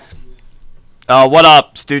What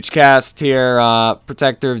up, Stoochcast here,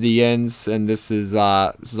 protector of the Yins, and this is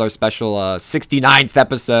our special 69th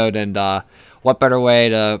episode, and what better way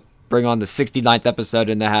to bring on the 69th episode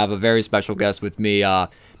than to have a very special guest with me,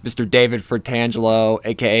 Mr. David Fratangelo,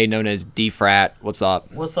 aka known as D-Frat. What's up?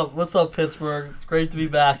 What's up? What's up, Pittsburgh? It's great to be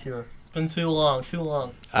back here. It's been too long.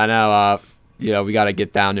 I know, we got to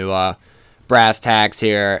get down to brass tacks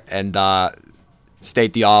here, and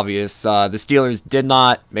state the obvious. The Steelers did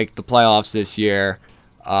not make the playoffs this year.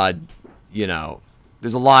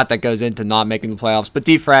 There's a lot that goes into not making the playoffs. But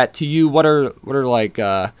D-Frat, to you, what are like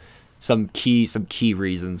some key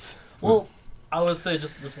reasons? Well, I would say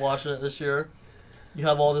just watching it this year, you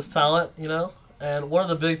have all this talent, and one of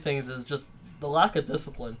the big things is just the lack of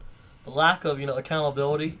discipline, the lack of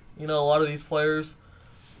accountability. A lot of these players,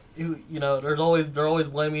 they're always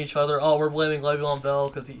blaming each other. Oh, we're blaming Le'Veon Bell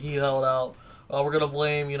because he held out. Oh, we're gonna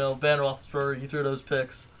blame Ben Roethlisberger. He threw those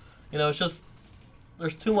picks. It's just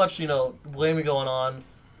there's too much blaming going on.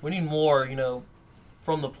 We need more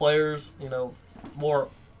from the players. More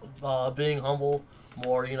being humble.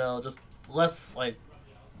 More just less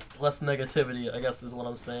negativity, I guess is what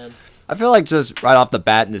I'm saying. I feel like just right off the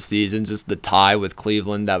bat in the season, just the tie with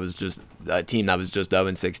Cleveland, that was just a team that was just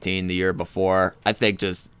 0-16 the year before. I think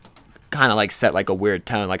just kind of like set like a weird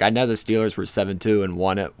tone. Like I know the Steelers were 7-2 and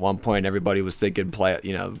 1 at one point. Everybody was thinking play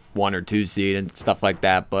 1 or 2 seed and stuff like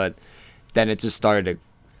that. But then it just started to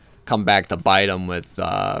come back to bite them with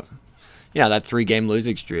that 3-game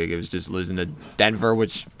losing streak. It was just losing to Denver,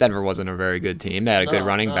 which Denver wasn't a very good team. They had a good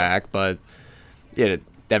running back, but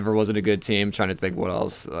Denver wasn't a good team. I'm trying to think what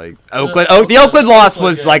else. Like Oakland. The Oakland loss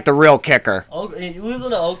was like the real kicker. Losing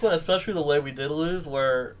to Oakland, especially the way we did lose,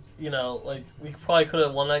 where we probably could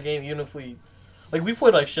have won that game even if we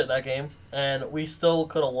played like shit that game, and we still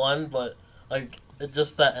could have won. But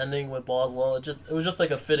just that ending with Boswell, it was just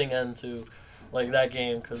like a fitting end to that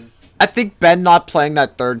game, because I think Ben not playing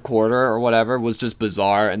that third quarter or whatever was just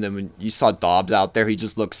bizarre. And then when you saw Dobbs out there, he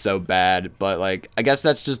just looked so bad. But I guess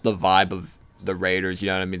that's just the vibe of the Raiders, you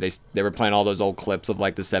know what I mean? They were playing all those old clips of the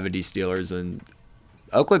 70s Steelers, and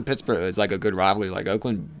Oakland Pittsburgh is a good rivalry.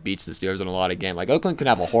 Oakland beats the Steelers in a lot of games. Oakland can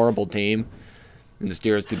have a horrible team, and the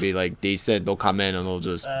Steelers could be decent. They'll come in and they'll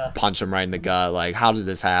just punch them right in the gut. How did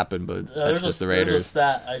this happen? But that's just the Raiders. There's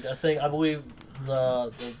a stat. I believe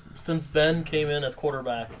the since Ben came in as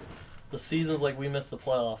quarterback, the seasons we missed the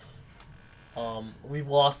playoffs, we've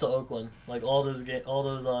lost to Oakland all those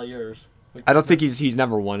years. I don't think he's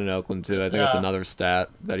never won in Oakland too. I think that's another stat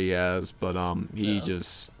that he has. But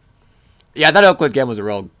that Oakland game was a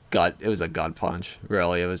real gut. It was a gut punch.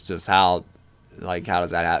 Really, it was just how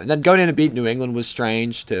does that happen? And then going in and beat New England was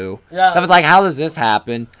strange too. Yeah, that was how does this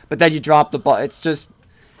happen? But then you drop the ball. It's just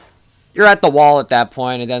you're at the wall at that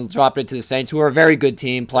point, and then drop it to the Saints, who are a very good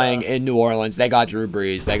team playing in New Orleans. They got Drew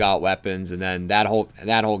Brees, they got weapons, and then that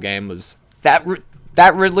whole game was that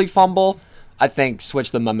Ridley fumble, I think,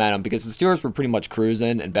 switched the momentum, because the Steelers were pretty much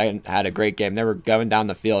cruising, and Ben had a great game. They were going down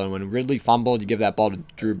the field, and when Ridley fumbled, you give that ball to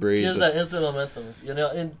Drew Brees. He has that instant momentum. Drew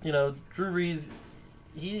Brees,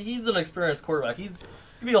 he's an experienced quarterback. He'll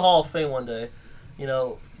be a Hall of Fame one day.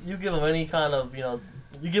 You give him any kind of,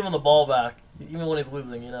 you give him the ball back, even when he's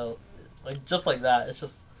losing, just like that. It's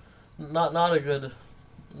just not good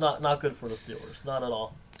for the Steelers. Not at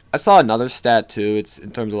all. I saw another stat too. It's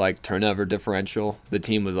in terms of turnover differential. The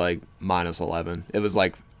team was minus 11. It was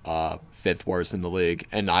 5th worst in the league.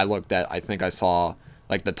 And I looked at, I think I saw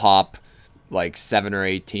the top 7 or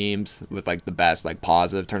 8 teams with the best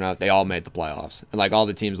positive turnout. They all made the playoffs. And all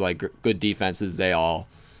the teams good defenses, they all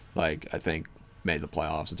I think made the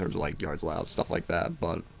playoffs in terms of yards allowed, stuff like that.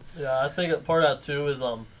 But yeah, I think part of that too is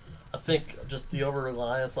I think just the over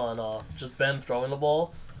reliance on just Ben throwing the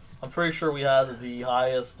ball. I'm pretty sure we had the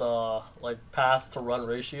highest pass to run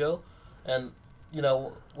ratio, and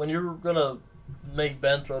when you're gonna make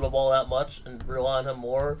Ben throw the ball that much and rely on him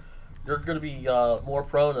more, you're gonna be more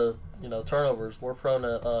prone to turnovers, more prone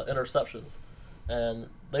to interceptions, and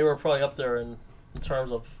they were probably up there in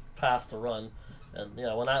terms of pass to run, and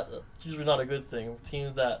when it's usually not a good thing.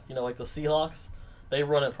 Teams that like the Seahawks, they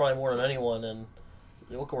run it probably more than anyone, and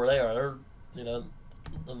look where they are. They're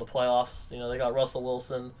in the playoffs. They got Russell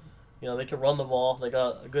Wilson. They can run the ball. They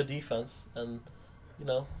got a good defense, and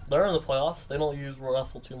they're in the playoffs. They don't use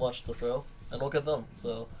Russell too much to throw, and look at them.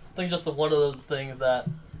 So I think just one of those things that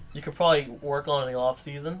you could probably work on in the off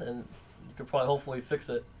season, and you could probably hopefully fix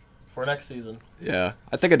it for next season. Yeah,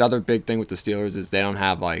 I think another big thing with the Steelers is they don't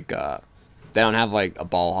have a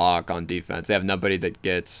ball hawk on defense. They have nobody that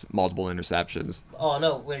gets multiple interceptions. Oh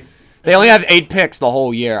no, wait. They only have 8 picks the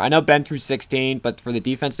whole year. I know Ben threw 16, but for the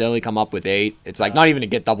defense to only come up with 8, it's like not even to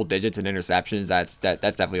get double digits in interceptions. That's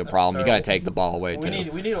definitely a problem. You got to take the ball away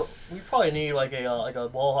too. We probably need like a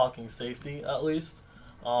ball hawking safety at least.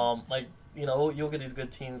 You'll get these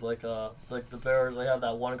good teams like the Bears. They have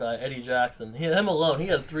that one guy, Eddie Jackson. Him alone, he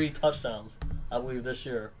had 3 touchdowns, I believe, this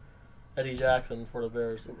year. Eddie Jackson for the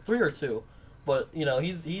Bears, 3 or 2. But he's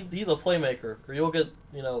a playmaker. Or you'll get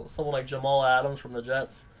someone like Jamal Adams from the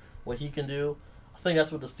Jets, what he can do. I think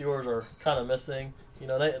that's what the Steelers are kind of missing.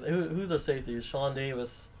 Who's their safety? Sean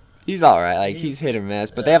Davis. He's all right. He's hit or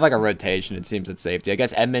miss, but they have like a rotation. It seems at safety. I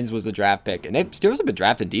guess Edmonds was the draft pick, and Steelers have been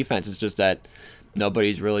drafting defense. It's just that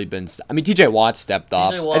nobody's really been. I mean, T.J. Watt stepped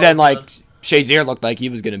up, and then Shazier looked like he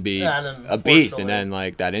was going to be a beast, and then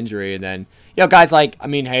that injury, and then guys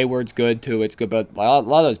Hayward's good too. It's good, but a lot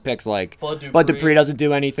of those picks Bud Dupree doesn't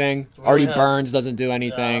do anything. Artie Burns doesn't do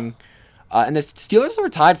anything, and the Steelers were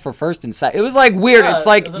tied for first and second. It was weird. Yeah,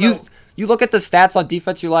 it's you look at the stats on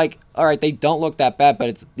defense, you're like, all right, they don't look that bad, but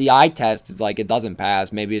it's the eye test. It's it doesn't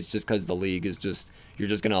pass. Maybe it's just because the league is you're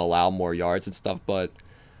just going to allow more yards and stuff. But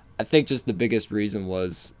I think just the biggest reason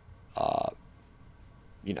was,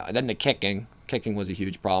 then the kicking. Kicking was a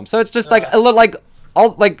huge problem. So it's just a little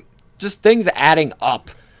just things adding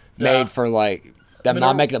up made for them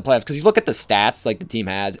not making the playoffs. Because you look at the stats the team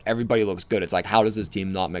has, everybody looks good. It's how does this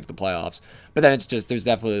team not make the playoffs? But then it's just there's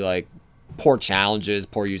definitely poor challenges,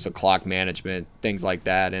 poor use of clock management, things like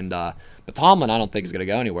that. And but Tomlin, I don't think is going to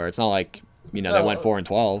go anywhere. It's not they went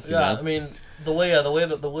 4-12. Yeah, I mean the way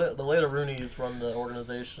the Rooney's run the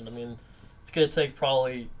organization. I mean, it's going to take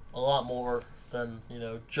probably a lot more than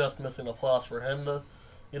just missing the playoffs for him to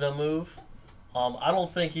move. I don't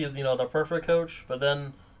think he's the perfect coach, but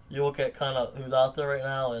then you look at kind of who's out there right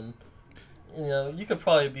now, and you could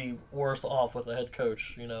probably be worse off with a head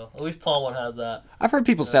coach. At least Tomlin has that. I've heard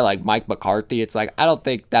people say Mike McCarthy. It's I don't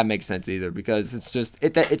think that makes sense either, because it's just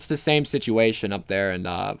it's the same situation up there in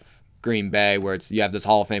Green Bay, where you have this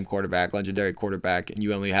Hall of Fame quarterback, legendary quarterback, and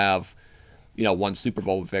you only have one Super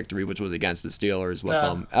Bowl victory, which was against the Steelers with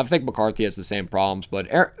them. I think McCarthy has the same problems,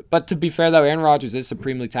 but to be fair though, Aaron Rodgers is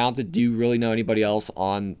supremely talented. Do you really know anybody else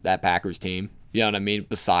on that Packers team? You know what I mean?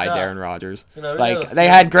 Besides Aaron Rodgers, they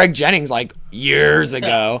had Greg Jennings years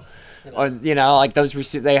ago, or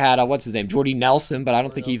those they had what's his name, Jordy Nelson, but I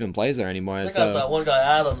don't think he even plays there anymore. They got that one guy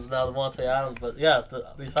Adams now, Devontae Adams, but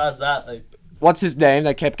besides that, what's his name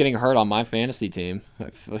that kept getting hurt on my fantasy team?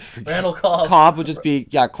 Randall Cobb. Cobb would just be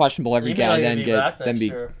questionable every game, and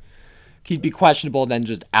he'd be questionable, then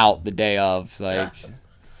just out the day of. They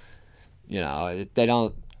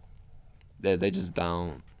just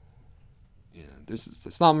don't.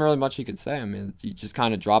 There's not really much you could say. I mean, you just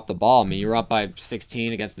kind of drop the ball. I mean, you're up by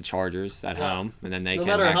 16 against the Chargers at home, and then they came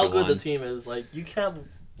back. No matter how good the team is, you can't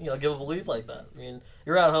give up a lead like that. I mean,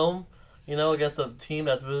 you're at home, against a team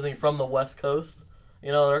that's visiting from the West Coast.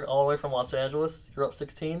 They're all the way from Los Angeles. You're up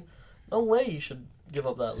 16. No way you should give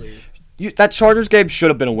up that lead. That Chargers game should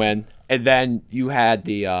have been a win, and then you had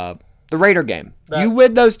the Raider game. You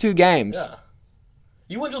win those 2 games. Yeah.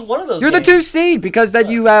 You win just one of those. You're games. The 2 seed, because then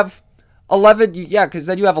you have 11. Because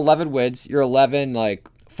then you have 11 wins. You're 11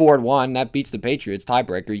 4-1. That beats the Patriots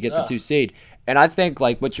tiebreaker. You get the 2 seed, and I think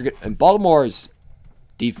what you're and Baltimore's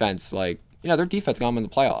defense their defense got them in the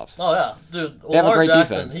playoffs. Oh yeah, dude. They have a great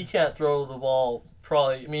Jackson, defense. He can't throw the ball.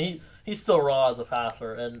 Probably. I mean, he's still raw as a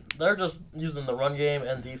passer, and they're just using the run game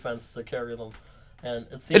and defense to carry them. And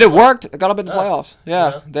it worked. It got them in the playoffs.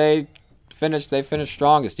 Yeah, they finished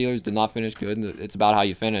strong. The Steelers did not finish good. And it's about how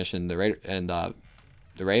you finish. And the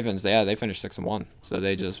Ravens, they finished 6-1. So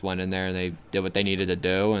they just went in there and they did what they needed to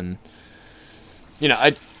do. And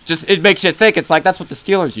it makes you think. It's that's what the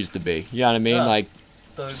Steelers used to be. You know what I mean?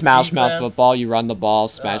 Smash mouth football. You run the ball,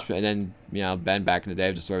 smash, and then Ben back in the day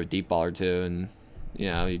would just throw a deep ball or two, and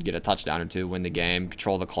you'd get a touchdown or 2, win the game,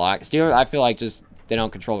 control the clock. Steelers, I feel just they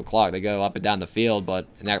don't control the clock. They go up and down the field, but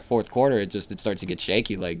in that fourth quarter, it starts to get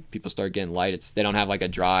shaky. People start getting light. They don't have a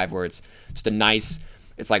drive where it's just a nice.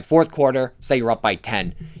 It's fourth quarter. Say you're up by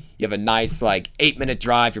 10. You have a nice 8-minute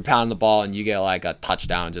drive. You're pounding the ball and you get a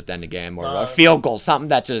touchdown and just end the game, or a field goal, something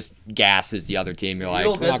that just gasses the other team. You're you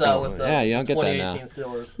don't get that with the you don't get that now.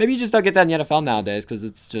 Steelers. Maybe you just don't get that in the NFL nowadays because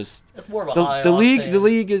it's more of a the league. The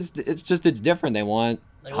league is it's different. They want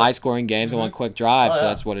high scoring games. They want quick drives. So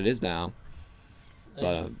that's what it is now.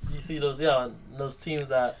 But you see those those teams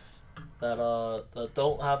that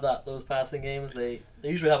don't have those passing games. They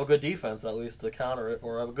usually have a good defense at least to counter it,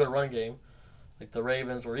 or have a good run game. Like the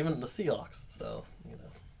Ravens or even the Seahawks. So,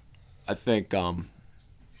 I think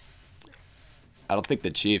I don't think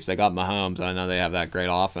the Chiefs. They got Mahomes. I know they have that great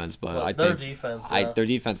offense, but Well, I their think defense. their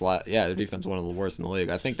defense. Their defense is one of the worst in the league.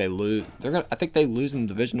 I think they lose. I think they lose in the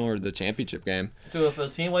divisional or the championship game. Dude, if a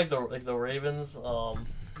team like the Ravens,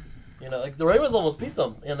 like the Ravens almost beat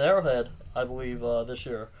them in Arrowhead, I believe, this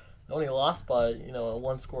year. They only lost by a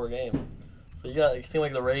 1-score game. So you got a team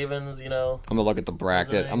like the Ravens. I'm gonna look at the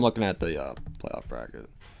bracket. I'm looking at the playoff bracket.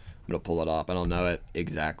 I'm gonna pull it up. I don't know it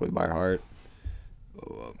exactly by heart.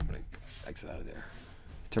 Oh, I'm gonna exit out of there.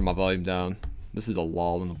 Turn my volume down. This is a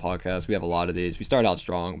lull in the podcast. We have a lot of these. We started out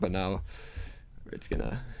strong, but now it's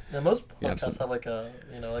gonna. Yeah, most podcasts have like a.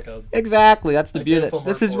 Exactly. That's the beauty.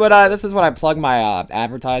 This is what I plug my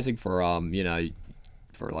advertising for.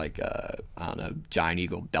 For like I don't know, Giant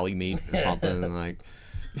Eagle deli meat or something and like.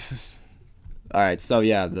 All right, so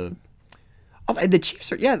yeah, the Chiefs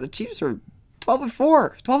are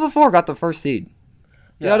 12-4. 12-4 got the first seed.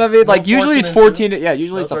 You know what I mean? Like usually it's 14.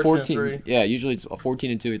 Usually it's a 14. Yeah, usually it's a 14-2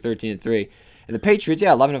 or 13-3. And the Patriots,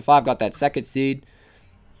 11-5 got that second seed.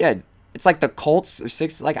 Yeah, it's like the Colts or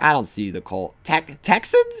 6. Like I don't see the Colts.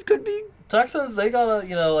 Texans could be. Texans, they got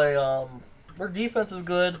their defense is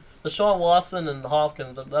good. Deshaun Watson and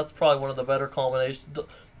Hopkins, that's probably one of the better combinations.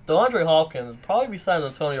 DeAndre Hopkins, probably besides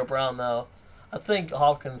Antonio Brown now. I think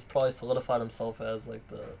Hopkins probably solidified himself as like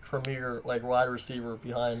the premier wide receiver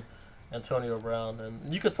behind Antonio Brown,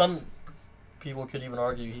 and some people could even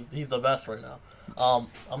argue he's the best right now.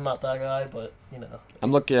 I'm not that guy, but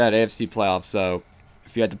I'm looking at AFC playoffs. So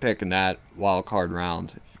if you had to pick in that wild card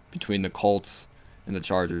round between the Colts and the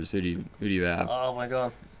Chargers, who do you have? Oh my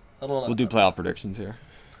God, I don't know. We'll do playoff predictions here.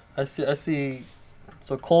 I see.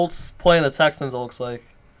 So Colts playing the Texans. It looks like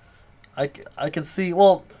I can see.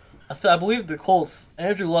 Well, I believe the Colts,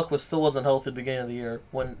 Andrew Luck still wasn't healthy at the beginning of the year.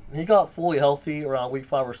 When he got fully healthy around week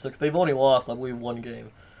 5 or 6, they've only lost, I believe, 1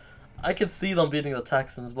 game. I could see them beating the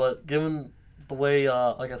Texans, but given the way,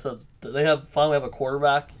 like I said, they finally have a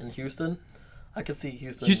quarterback in Houston, I could see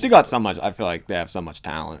Houston. Houston got so much. I feel like they have so much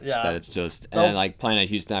talent that it's just Nope. and playing at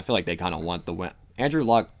Houston, I feel like they kind of want the win. Andrew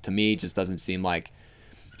Luck to me just doesn't seem like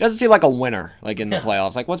a winner in the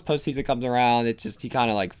playoffs. Like once postseason comes around, he kind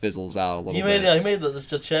of fizzles out a little bit. He made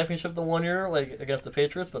the championship the 1 year against the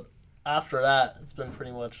Patriots, but after that, it's been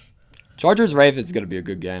pretty much. Chargers Ravens going to be a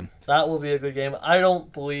good game. That will be a good game. I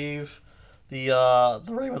don't believe the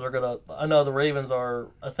Ravens are gonna. I know the Ravens are,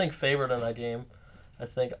 I think, favored in that game. I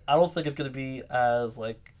don't think it's gonna be as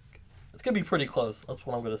it's gonna be pretty close. That's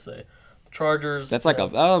what I'm gonna say. The Chargers. That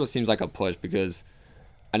almost seems like a push because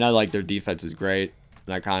I know their defense is great.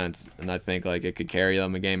 And I think it could carry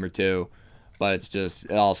them a game or two, but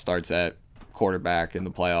it all starts at quarterback in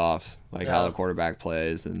the playoffs, how the quarterback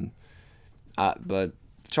plays. And but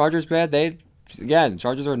Chargers, man,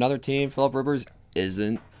 Chargers are another team. Phillip Rivers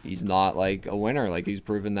he's not a winner. He's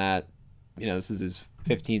proven that this is his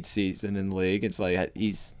 15th season in the league. It's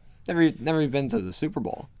he's never been to the Super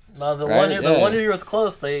Bowl. No, the one year was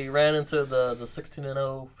close. They ran into the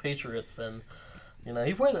 16-0 Patriots and.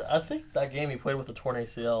 He played. I think that game he played with a torn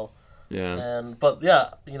ACL. Yeah.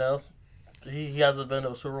 He hasn't been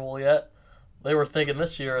to a Super Bowl yet. They were thinking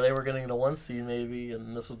this year they were getting the 1 seed maybe,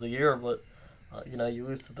 and this was the year. But you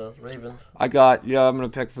lose to the Ravens. I'm gonna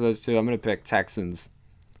pick for those two. I'm gonna pick Texans.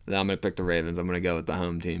 Then I'm gonna pick the Ravens. I'm gonna go with the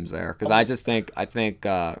home teams there because I just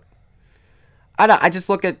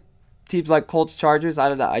look at teams like Colts, Chargers. I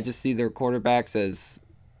don't know. I just see their quarterbacks as.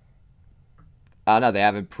 I don't know. They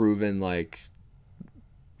haven't proven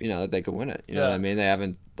that they could win it. You know what I mean? They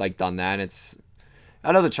haven't done that.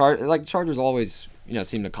 I know the Chargers always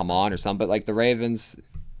seem to come on or something, but the Ravens,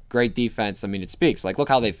 great defense. I mean, it speaks. Look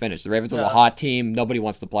how they finished. The Ravens are a hot team. Nobody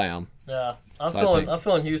wants to play them. Yeah, I'm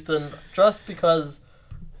feeling Houston just because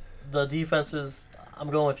the defenses. I'm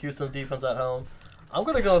going with Houston's defense at home. I'm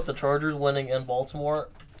gonna go with the Chargers winning in Baltimore.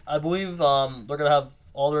 I believe they're gonna have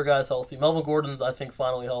all their guys healthy. Melvin Gordon's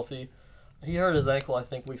finally healthy. He hurt his ankle, I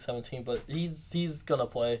think, week 17, but he's gonna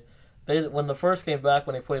play. When the first came back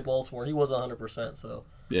when they played Baltimore, he wasn't 100%. So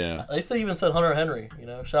yeah, they even said Hunter Henry.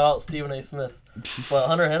 Shout out Stephen A. Smith, but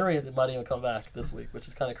Hunter Henry might even come back this week, which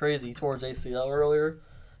is kind of crazy. He tore his ACL earlier.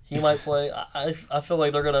 He might play. I feel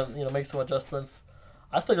like they're gonna make some adjustments.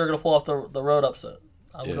 I think they're gonna pull off the road upset.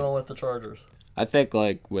 I'm going with the Chargers. I think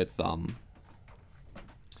with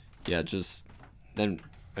just then.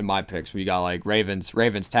 In my picks, we got Ravens,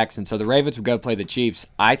 Texans. So the Ravens would go play the Chiefs.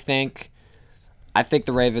 I think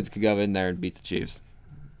the Ravens could go in there and beat the Chiefs.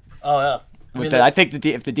 Oh yeah. I think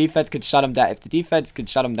if the defense could shut them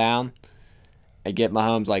down, and get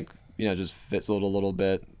Mahomes just fizzled a little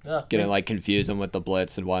bit, confuse them with the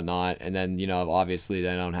blitz and whatnot, and then obviously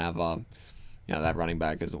they don't have that running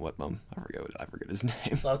back isn't with them. I forget his name.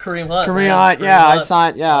 Kareem Hunt. Kareem Hunt. Yeah, I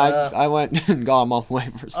signed. Yeah, I went and got him off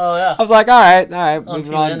waivers. Oh yeah. I was like, all right,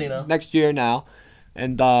 moving on Team next year now,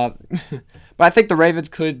 and but I think the Ravens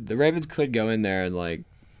could go in there and like.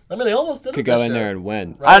 I mean, they almost did. Could go in there and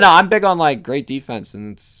win. Right? I don't know. I'm big on like great defense,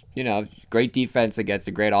 and it's great defense against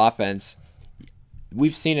a great offense.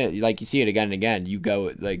 We've seen it, like you see it again and again. You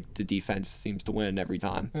go like the defense seems to win every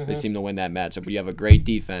time. They seem to win that matchup. But you have a great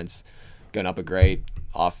defense going up a great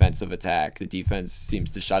offensive attack. The defense seems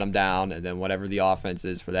to shut them down, and then whatever the offense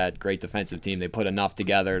is for that great defensive team, they put enough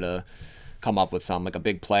together to come up with something like a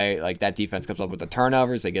big play. Like that defense comes up with the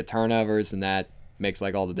turnovers. They get turnovers, and that makes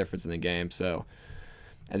like all the difference in the game. So,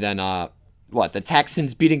 and then the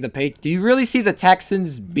Texans beating the Patriots? Do you really see the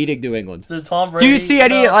Texans beating New England? Tom Brady, Do you see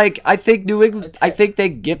any I think New England? I think they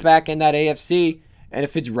get back in that AFC, and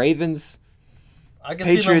if it's Ravens,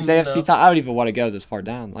 Patriots, AFC, I don't even want to go this far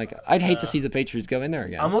down. Like I'd hate to see the Patriots go in there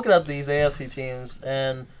again. I'm looking at these AFC teams,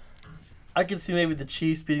 and I can see maybe the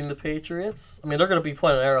Chiefs beating the Patriots. I mean, they're going to be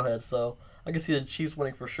playing at Arrowhead, so I can see the Chiefs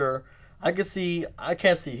winning for sure. I can't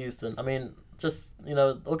see Houston. I mean, just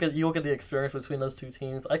look at the experience between those two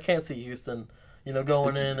teams. I can't see Houston,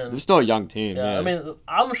 going in and they're still a young team. Yeah, I mean,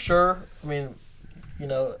 I'm sure. I mean,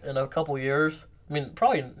 in a couple years. I mean,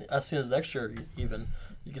 probably as soon as next year, even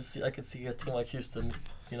I could see a team like Houston,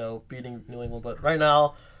 beating New England. But right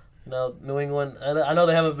now, New England. I know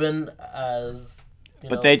they haven't been as.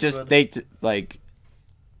 But they just good.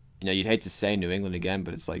 You'd hate to say New England again,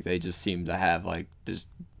 but it's like they just seem to have like this.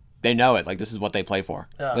 They know it. Like, this is what they play for.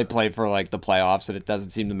 Yeah. They play for, like, the playoffs, and it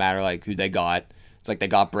doesn't seem to matter, like, who they got. It's like they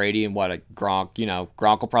got Brady and Gronk.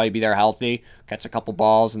 Gronk will probably be there healthy, catch a couple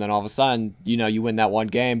balls, and then all of a sudden, you win that one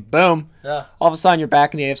game. Boom. Yeah. All of a sudden, you're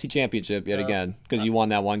back in the AFC Championship yet again because you won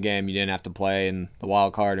that one game. You didn't have to play in the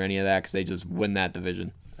wild card or any of that because they just win that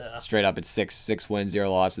division. Yeah. Straight up, it's six wins,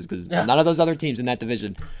 0 losses because none of those other teams in that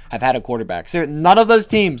division have had a quarterback. So none of those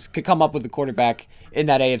teams could come up with a quarterback in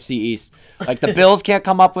that AFC East. Like the Bills can't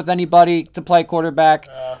come up with anybody to play quarterback.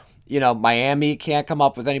 Miami can't come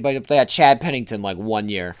up with anybody to play. At Chad Pennington 1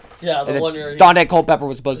 year. Yeah, the 1 year. Dante Culpepper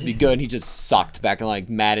was supposed to be good, and he just sucked back in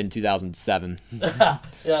Madden 2007. Yeah,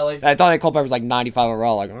 Dante Culpepper was 95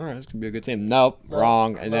 overall. All right, this could be a good team. Nope,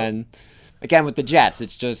 wrong. And then again with the Jets,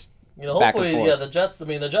 it's just. Hopefully, the Jets. I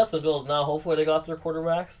mean, the Jets and the Bills now. Hopefully, they got their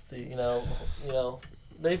quarterbacks.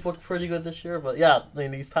 They've looked pretty good this year. But yeah, I mean,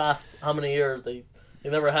 these past how many years they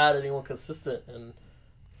never had anyone consistent. And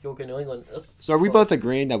you look at New England. So are we both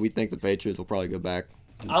agreeing that we think the Patriots will probably go back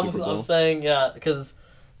to the Super Bowl? I'm saying because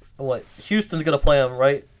Houston's gonna play them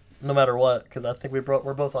right, no matter what. Because I think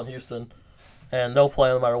we're both on Houston, and they'll play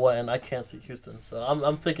no matter what. And I can't see Houston, so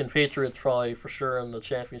I'm thinking Patriots probably for sure in the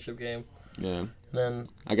championship game. Yeah. Then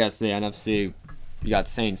I guess the NFC, you got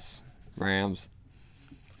Saints, Rams.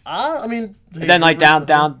 I mean, and then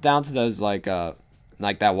down to those like that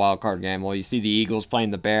wild card game. Well, you see the Eagles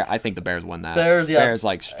playing the Bears. I think the Bears win that. Bears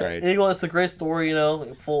straight. Eagles, it's a great story.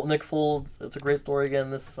 Nick Foles, it's a great story again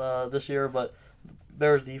this year. But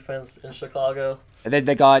Bears defense in Chicago. And then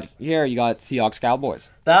you got Seahawks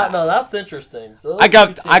Cowboys. That's interesting. I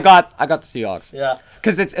got the Seahawks. Yeah.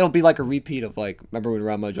 Because it'll be like a repeat of remember when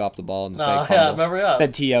Romo dropped the ball in the fake fumble? Yeah, remember,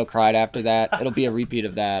 Then T.O. cried after that. It'll be a repeat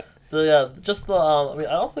of that. So yeah, just the I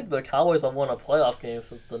don't think the Cowboys have won a playoff game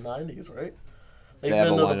since the 90s, right? They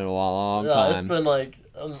haven't won in a long time. It's been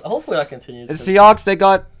hopefully that continues. The Seahawks, they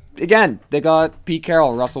got Pete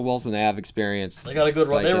Carroll, Russell Wilson. They have experience. They got a good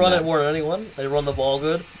run. They run it more than anyone. They run the ball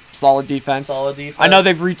good. Solid defense. I know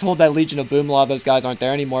they've retooled that Legion of Boom. A lot of those guys aren't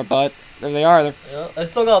there anymore, but there they are. They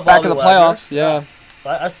still got back in the playoffs. Yeah. So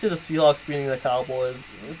I see the Seahawks beating the Cowboys.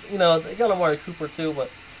 They got Amari Cooper too, but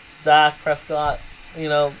Dak Prescott,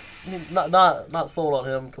 not sold on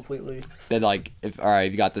him completely. Then if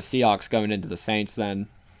you got the Seahawks going into the Saints, then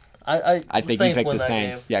I think you pick the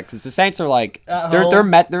Saints. Yeah, because the Saints are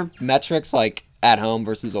their metrics at home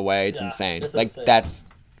versus away. It's insane. It's insane. That's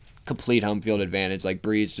complete home field advantage.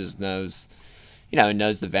 Breeze just knows.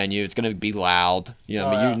 Knows the venue. It's gonna be loud.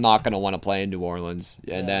 You're not gonna want to play in New Orleans.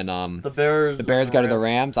 And then the Bears go to the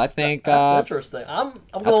Rams. I think that's interesting. I'm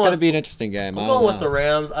that's gonna be an interesting game. I'm going with the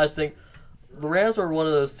Rams. I think the Rams are one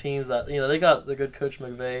of those teams that they got the good coach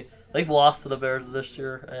McVay. They've lost to the Bears this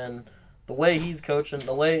year, and the way he's coaching,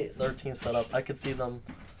 the way their team's set up, I could see them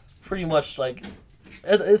pretty much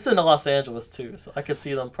it's in Los Angeles too, so I could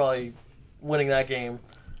see them probably winning that game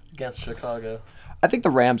against Chicago. I think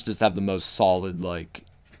the Rams just have the most solid,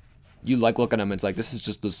 you looking at them, it's this is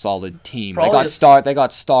just a solid team. They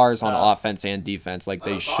got stars on offense and defense.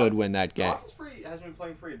 They should win that game. has been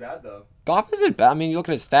playing pretty bad though. Goff isn't bad. I mean, you look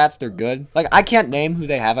at his stats; they're good. Like I can't name who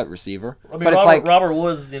they have at receiver, I mean, but it's Robert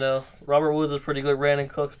Woods. Robert Woods is pretty good. Brandon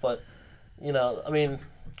Cooks, but I mean,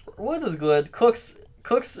 Woods is good. Cooks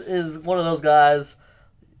is one of those guys.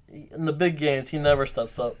 In the big games, he never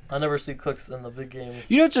steps up. I never see Cooks in the big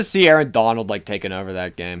games. You don't just see Aaron Donald like taking over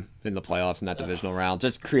that game in the playoffs in that divisional round,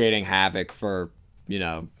 just creating havoc for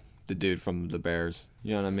the dude from the Bears.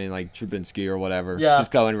 You know what I mean, like Trubinsky or whatever. Yeah.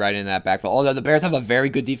 Just going right in that backfield. Although the Bears have a very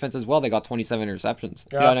good defense as well. They got 27 interceptions.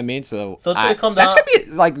 Yeah. You know what I mean? So it's gonna come That's down. gonna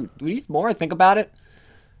be like the more I think about it,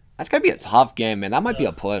 that's gonna be a tough game, man. That might be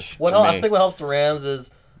a push. I think what helps the Rams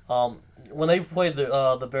is when they played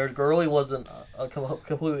the Bears, Gurley wasn't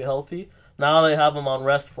completely healthy. Now they have him on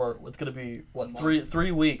rest for it's going to be what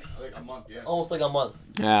 3 weeks, Like a month, yeah. almost like a month.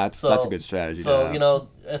 Yeah, that's a good strategy. So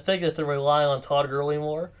I think if they're relying on Todd Gurley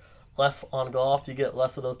more, less on Goff, you get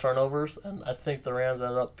less of those turnovers, and I think the Rams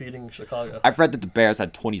ended up beating Chicago. I've read that the Bears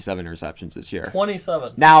had 27 interceptions this year.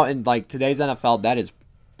 27. Now in like today's NFL,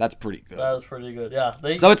 that's pretty good. That is pretty good. Yeah.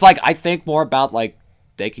 So it's like I think more about like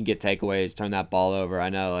they can get takeaways, turn that ball over. I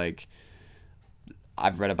know like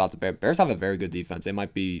I've read about the Bears. Bears have a very good defense. They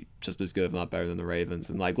might be just as good, if not better, than the Ravens.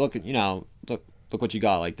 And like look what you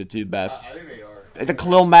got. Like the two best. I think they are. The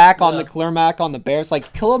Khalil Mack on the Bears.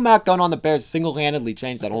 Like Khalil Mack going on the Bears single-handedly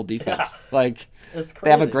changed that whole defense. Yeah. Like It's crazy.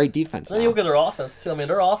 they have a great defense. Then you look at their offense too. I mean,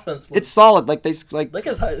 their offense. It's solid. Like they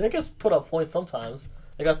can put up points sometimes.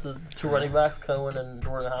 They got the two running backs, Cohen and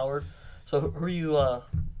Jordan Howard. So who are you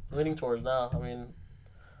leaning towards now? I mean,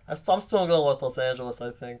 I'm still going with Los Angeles.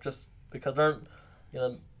 I think just because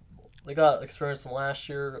they got experience from last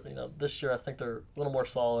year. This year I think they're a little more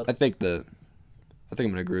solid. I think I'm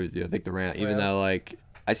gonna agree with you. I think the Rams, even though like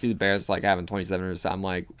I see the Bears like having 27 interceptions, I'm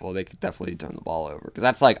like, well, they could definitely turn the ball over because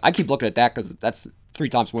that's like I keep looking at that because that's 3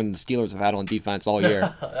 times more than the Steelers have had on defense all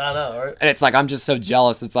year. I know, right? And it's like I'm just so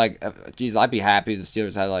jealous. It's like, geez, I'd be happy the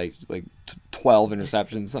Steelers had like 12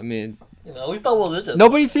 interceptions. I mean, we double digits.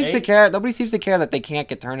 Nobody seems to care. Nobody seems to care that they can't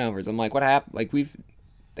get turnovers. I'm like, what happened? Like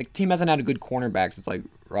the team hasn't had a good cornerback since like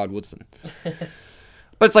Rod Woodson.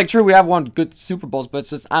 But it's like true, we have won good Super Bowls, but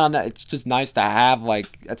it's just I don't know. It's just nice to have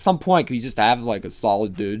like at some point can you just have like a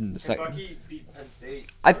solid dude in the second. Kentucky beat Penn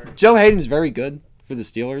State. Joe Hayden's very good for the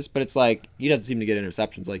Steelers, but it's like he doesn't seem to get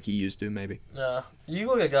interceptions like he used to. Maybe. Yeah, you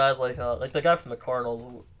look at guys like the guy from the Cardinals.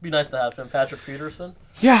 It'd be nice to have him, Patrick Peterson.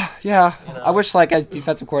 Yeah. I wish like as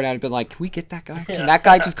defensive coordinator, I'd been like, can we get that guy? Can that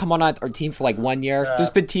guy just come on our team for like 1 year? Yeah.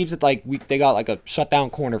 There's been teams that like they got like a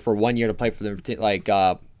shutdown corner for 1 year to play for their team, like.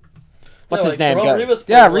 What's his name?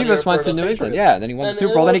 Revis went to New England. Yeah, then he won the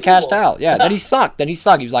Super Bowl. Then he cashed out. Yeah, then he sucked. He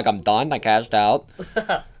was like, I'm done. I cashed out.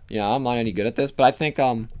 I'm not any good at this. But I think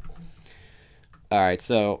all right.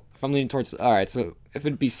 So if I'm leaning towards so if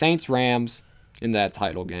it'd be Saints Rams in that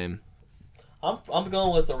title game, I'm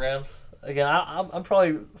going with the Rams again. I'm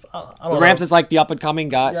probably I don't the know. Rams is like the up and coming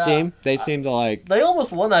Yeah. team. They seem to like. They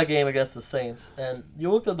almost won that game against the Saints, and you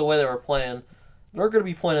looked at the way they were playing. They're going to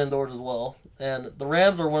be playing indoors as well. And the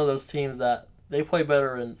Rams are one of those teams that they play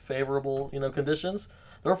better in favorable, conditions.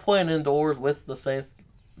 They're playing indoors with the Saints.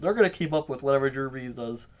 They're going to keep up with whatever Drew Brees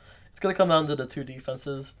does. It's going to come down to the two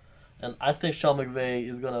defenses, and I think Sean McVay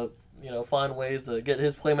is going to, find ways to get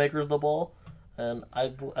his playmakers the ball. And I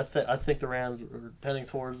think the Rams are heading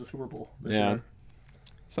towards the Super Bowl this year.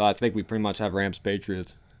 So I think we pretty much have Rams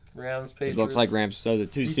Patriots. Rams Patriots. It looks like Rams. So the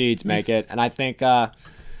two seeds make it, and I think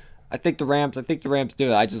the Rams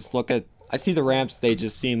do it. I see the Rams. They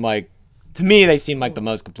just seem like, to me, they seem like the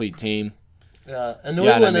most complete team. Yeah, and New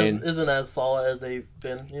England isn't as solid as they've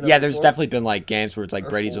been. There's definitely been like games where it's like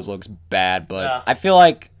Brady just looks bad, but I feel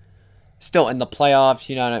like still in the playoffs,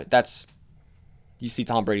 you see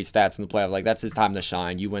Tom Brady's stats in the playoffs. Like that's his time to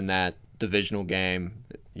shine. You win that divisional game,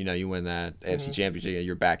 you win that AFC Championship,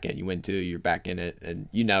 you're back in. You win 2, you're back in it, and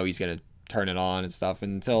he's gonna turn it on and stuff.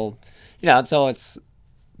 And until it's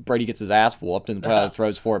Brady gets his ass whooped and the playoffs,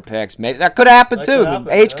 throws 4 picks. Maybe that could happen too.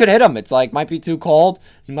 Age could hit him. It's like might be too cold.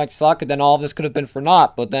 He might suck, and then all of this could have been for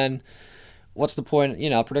naught. But then, what's the point?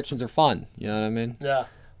 Predictions are fun. You know what I mean? Yeah.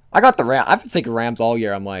 I got the Rams. I've been thinking Rams all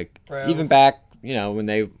year. I'm like, Rams. Even back, when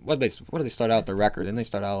what did they start out their record? Didn't they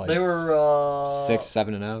start out like they were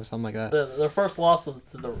 6-7-0, something like that? Their first loss was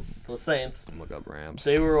to the Saints. Look up Rams.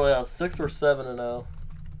 They were 6 or 7-0,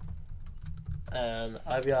 and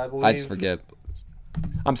I believe I just forget.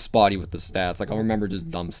 I'm spotty with the stats. Like I'll remember just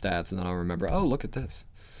dumb stats, and then I'll remember. Oh, look at this.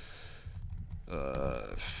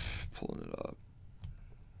 Pulling it up.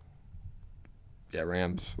 Yeah,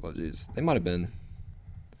 Rams. Well, geez, they might have been.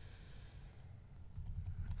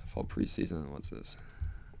 Fall preseason. What's this?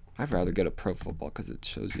 I'd rather get a pro football because it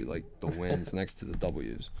shows you like the wins next to the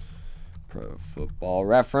W's. Pro Football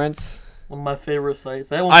Reference. One of my favorite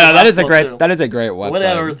sites. I know that is a great website. The way they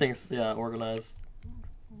have everything's organized.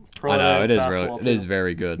 I know it is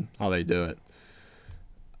very good how they do it.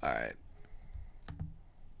 All right.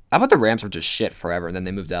 How about the Rams were just shit forever, and then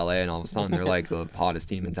they moved to LA, and all of a sudden they're like the hottest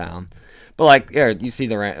team in town. But like, here you see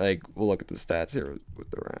the we'll look at the stats here with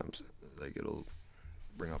the Rams. Like it'll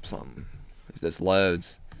bring up something if this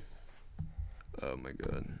loads. Oh my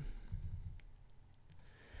god.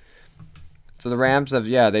 So the Rams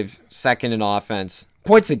they've second in offense.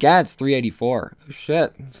 Points against 384. Oh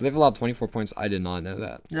shit. So they've allowed 24 points. I did not know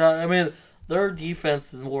that. Yeah, I mean their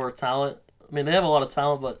defense is more talent. I mean they have a lot of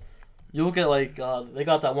talent, but you look at they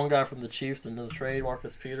got that one guy from the Chiefs in the trade,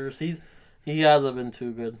 Marcus Peters. He hasn't been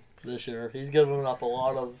too good this year. He's given up a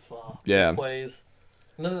lot of plays.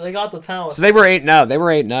 And then they got the talent. So they were 8-0. They were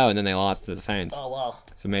 8-0, and then they lost to the Saints. Oh wow.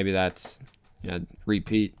 So maybe that's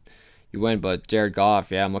repeat. You win, but Jared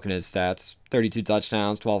Goff, I'm looking at his stats: 32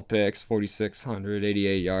 touchdowns, 12 picks,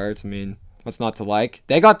 4,688 yards. I mean, what's not to like?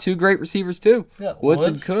 They got two great receivers too. Yeah, Woods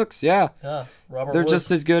and Cooks. Yeah. Yeah, Robert They're Woods.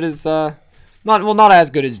 just as good as not as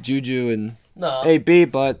good as Juju and AB,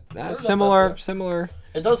 but similar.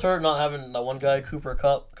 It does hurt not having that one guy, Cooper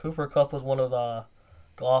Kupp. Cooper Kupp was one of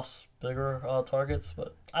Goff's bigger targets,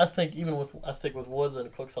 but I think with Woods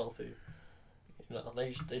and Cooks healthy,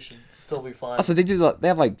 they should still be fine. So they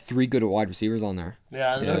have like three good wide receivers on there.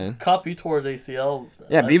 Yeah, and Kupp, he tore his ACL.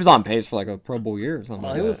 Yeah, but he was on pace for like a Pro Bowl year or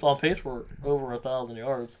something. He was on pace for over 1,000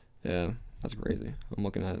 yards. Yeah, that's crazy.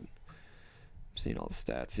 I'm seeing all the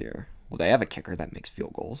stats here. Well, they have a kicker that makes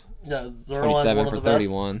field goals. Yeah, 27 for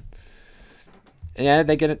 31. Yeah,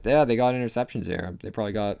 they get it. Yeah, they got interceptions there. They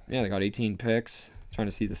probably got 18 picks. Trying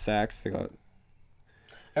to see the sacks. They got.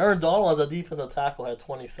 Aaron Donald as a defensive tackle had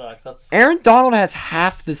 20 sacks. Aaron Donald has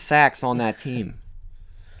half the sacks on that team.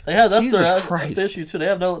 That's Christ. the issue too. They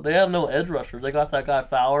have no edge rushers. They got that guy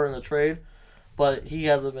Fowler in the trade, but he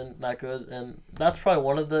hasn't been that good, and that's probably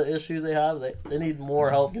one of the issues they have. They need more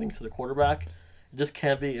help getting to the quarterback. It just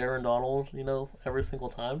can't be Aaron Donald, every single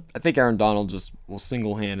time. I think Aaron Donald just will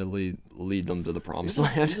single-handedly lead them to the promised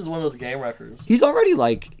land. He's just one of those game records. He's already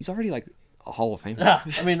like a Hall of Famer. Yeah,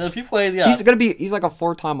 I mean, if he plays, he's like a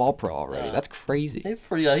 4-time All-Pro already. Yeah. That's crazy. He's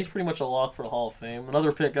pretty much a lock for the Hall of Fame.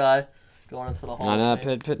 Another Pitt guy going into the Hall of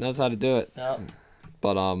Fame. Pitt knows how to do it. Yeah.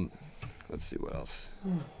 But let's see what else.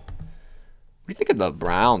 What do you think of the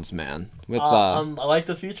Browns, man? I like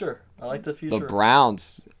the future. The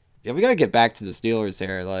Browns. Yeah, we gotta get back to the Steelers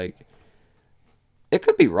here. Like, it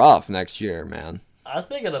could be rough next year, man. I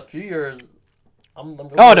think in a few years. In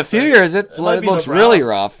a few years, it looks really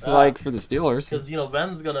rough, for the Steelers. Because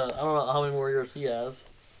Ben's gonna. I don't know how many more years he has.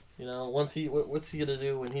 What's he gonna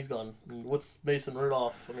do when he's gone? What's Mason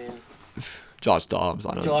Rudolph? I mean, Josh Dobbs.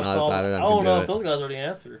 I don't know if those guys are the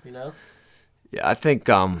answer. Yeah, I think.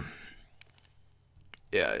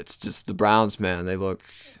 Yeah, it's just the Browns, man. They look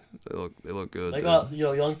good. They got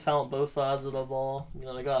young talent both sides of the ball.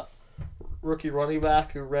 They got rookie running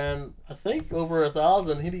back who ran I think over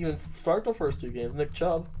 1,000. He didn't even start the first two games. Nick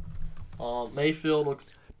Chubb. Mayfield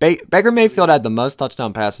looks. Baker Mayfield had the most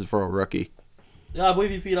touchdown passes for a rookie. Yeah, I believe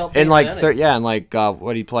he beat out. In what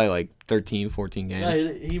did he play, like 13, 14 games?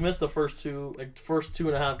 Yeah, he missed the first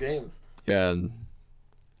 2.5 games. Yeah, and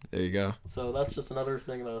there you go. So that's just another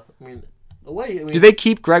thing. Do they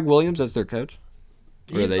keep Greg Williams as their coach?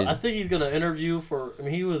 I think he's going to interview for. I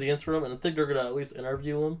mean, he was the interim, and I think they're going to at least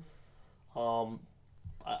interview him. I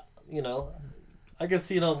can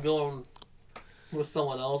see them going with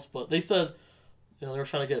someone else, but they said, they were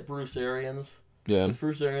trying to get Bruce Arians. Yeah. Because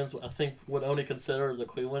Bruce Arians, I think, would only consider the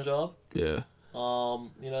Cleveland job. Yeah.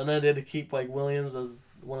 And then they had to keep Williams as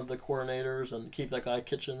one of the coordinators and keep that guy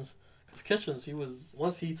Kitchens. Because Kitchens,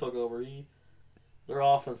 once he took over, their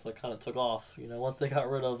offense kind of took off. Once they got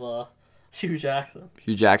rid of Hugh Jackson.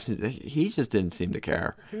 He just didn't seem to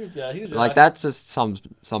care. Hugh Jackson. That just summed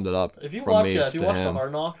it up. If you from watch, me if you to watch him. the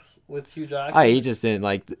Hard Knocks with Hugh Jackson, he just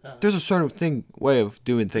didn't There's a certain way of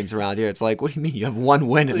doing things around here. It's like, what do you mean you have one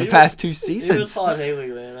win in the past 2 seasons? He was Todd Haley,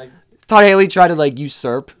 man. Todd Haley tried to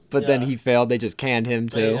usurp, but then he failed. They just canned him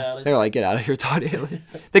too. They were like, "Get out of here, Todd Haley."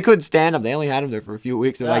 They couldn't stand him. They only had him there for a few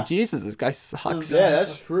weeks. They're like, "Jesus, this guy sucks." Yeah,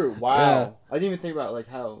 that's true. Wow, yeah. I didn't even think about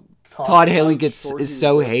how Todd Haley is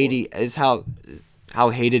so hated. Is how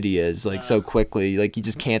hated he is so quickly. You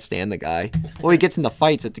just can't stand the guy. Well, he gets into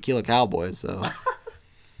fights at Tequila Cowboys. So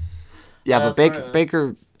yeah, but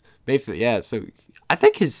Baker Mayfield. Yeah, so. I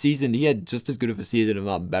think his season, he had just as good of a season, if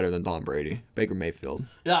not better, than Tom Brady. Baker Mayfield.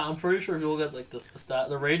 Yeah, I'm pretty sure if you look at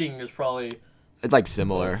the rating is probably. It's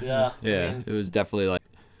similar. Close, yeah. Yeah, it was definitely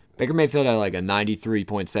Baker Mayfield had like a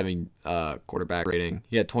 93.7 quarterback rating.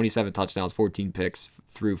 He had 27 touchdowns, 14 picks,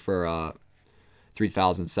 threw for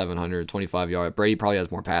 3,725 yards. Brady probably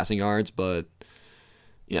has more passing yards, but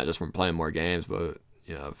just from playing more games. But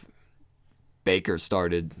if Baker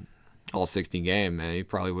started all 16 games, man, he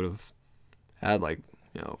probably would have had like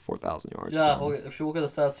 4,000 yards. Yeah, well, if you look at the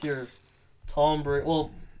stats here, Tom Brady.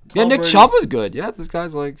 Well, Nick Chubb was good. Yeah, this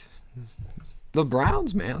guy's like the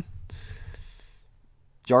Browns, man.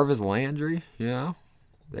 Jarvis Landry,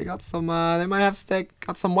 they got some. They might have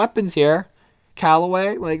got some weapons here.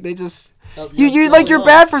 Callaway, like they just you're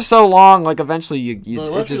bad for so long. Like eventually it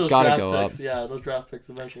just gotta go up. Yeah, those draft picks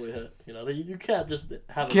eventually hit. You can't just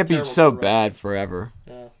have. You can't be so bad forever.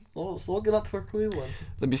 Yeah. Well, so look it up for Cleveland.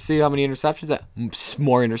 Let me see how many interceptions.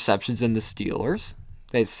 More interceptions than the Steelers.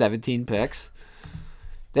 They had 17 picks.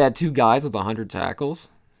 They had 2 guys with 100 tackles.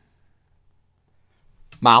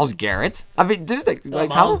 Myles Garrett. I mean, dude,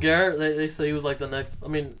 Myles Garrett. They say he was like the next. I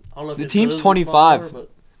mean, I don't know if the team's 25. But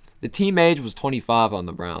the team age was 25 on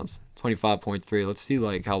the Browns. 25.3. Let's see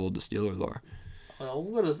how old the Steelers are.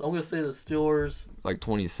 I'm gonna say the Steelers. Like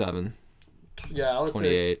 27. Yeah, I would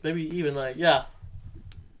 28. say maybe even yeah.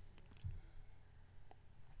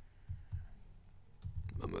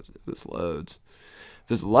 If this loads. If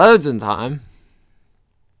this loads in time.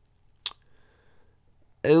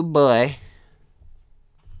 Oh boy.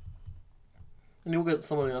 And you'll get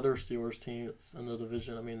some of the other Steelers teams in the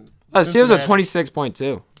division. I mean, Steelers are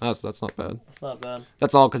 26.2. That's not bad. That's not bad.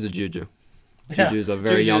 That's all because of Juju. Juju's a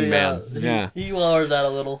very young man. He lowers that a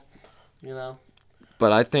little,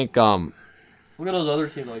 But I think look at those other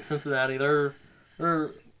teams like Cincinnati.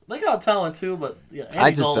 They got talent too, but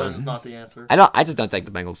Andy Dalton is not the answer. I just don't take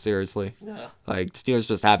the Bengals seriously. Yeah. Like Steelers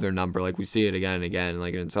just have their number. Like we see it again and again.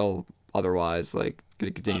 Like until otherwise, like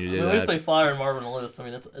gonna continue to do that. At least they fired Marvin Lewis. I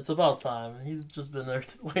mean, it's about time. He's just been there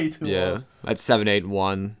way too long. Yeah, that's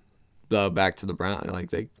 7-8-1. Back to the Browns. Like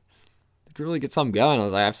they could really get something going.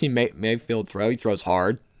 I've seen Mayfield throw. He throws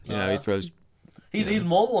hard. He throws. He's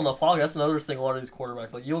mobile in the pocket. That's another thing. A lot of these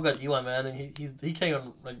quarterbacks, like you'll get Eli Manning, he can't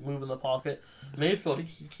even like move in the pocket. Mayfield,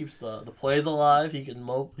 he keeps the plays alive. He can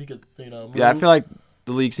move. Move. Yeah, I feel like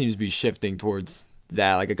the league seems to be shifting towards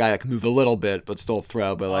that, like a guy that can move a little bit but still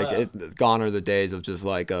throw. But gone are the days of just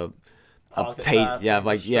like a Peyton,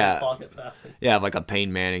 pocket passing. Like a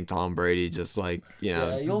Peyton Manning, Tom Brady, just like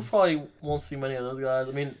Yeah, you'll probably won't see many of those guys.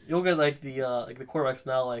 I mean, you'll get like the quarterbacks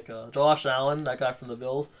now, like Josh Allen, that guy from the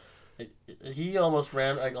Bills. He almost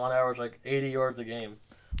ran on average 80 yards a game.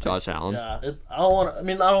 Josh Allen. Yeah, I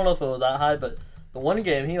don't know if it was that high, but the one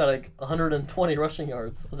game he had 120 rushing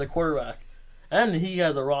yards as a quarterback, and he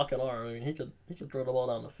has a rocket arm. I mean, he could throw the ball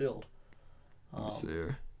down the field. Let's see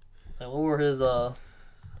here. And what were his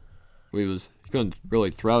He couldn't really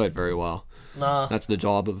throw it very well. Nah. That's the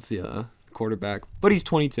job of the quarterback. But he's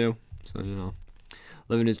 22, so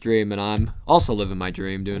living his dream, and I'm also living my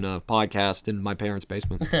dream, doing a podcast in my parents'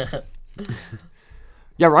 basement.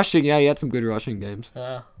 Yeah, rushing. Yeah, he had some good rushing games.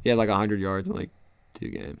 Yeah. He had 100 yards in 2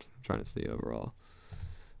 games. I'm trying to see overall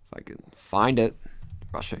if I can find it.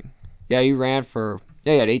 Rushing. Yeah, he ran for.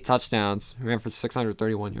 Yeah, he had 8 touchdowns. He ran for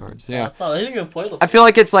 631 yards. Yeah. He didn't even play I feel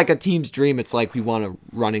like it's like a team's dream. It's like we want a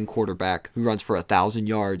running quarterback who runs for 1,000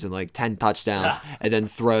 yards and 10 touchdowns, and then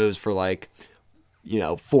throws for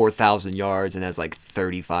 4,000 yards and has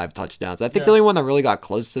 35 touchdowns. I think the only one that really got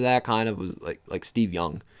close to that kind of was like Steve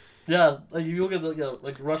Young. Yeah, you look at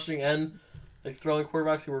the rushing and throwing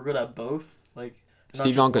quarterbacks who were good at both.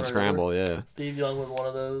 Steve Young could scramble. Yeah. Steve Young was one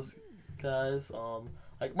of those guys.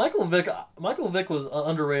 Michael Vick was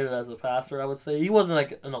underrated as a passer. I would say he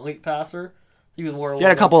wasn't an elite passer. He was more. He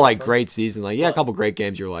had a couple great seasons. He had a couple great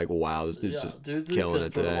games. You're like, wow, this dude's just killing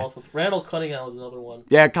it today. Randall Cunningham was another one.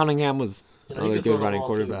 Yeah, Cunningham was another good running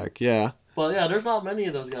quarterback. Too. Yeah. But yeah, there's not many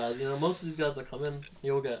of those guys. Most of these guys that come in,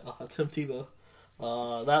 you'll get Tim Tebow.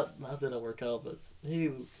 That didn't work out, but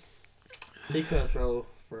he couldn't throw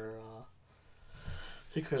for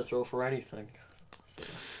anything. So.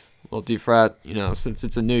 Well, D-Frat, since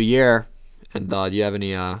it's a new year, and do you have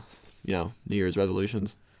any New Year's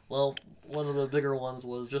resolutions? Well, one of the bigger ones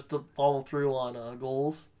was just to follow through on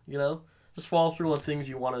goals. Just follow through on things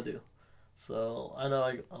you want to do. So I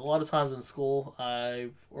know a lot of times in school,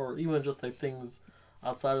 or even just things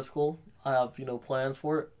outside of school, I have plans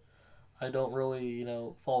for it. I don't really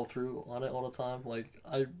follow through on it all the time.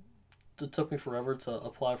 It took me forever to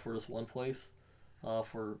apply for this one place,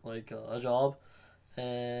 for a job,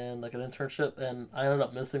 and an internship, and I ended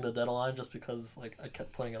up missing the deadline just because I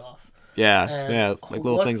kept putting it off. Yeah,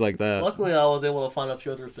 little things like that. Luckily, I was able to find a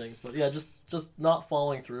few other things, but yeah, just not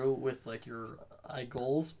following through with your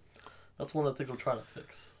goals. That's one of the things I'm trying to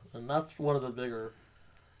fix. And that's one of the bigger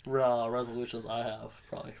resolutions I have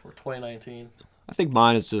probably for 2019. I think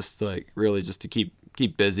mine is just like really just to keep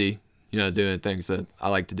busy, doing things that I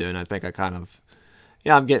like to do, and I think I kind of,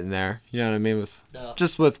 I'm getting there. You know what I mean?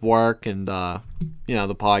 With work and the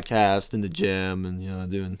podcast and the gym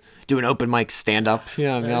and doing open mic stand up. You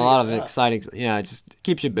know what I mean? A lot of exciting. It just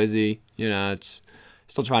keeps you busy. It's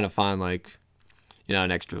still trying to find like, an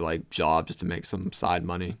extra like job just to make some side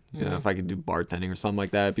money. If I could do bartending or something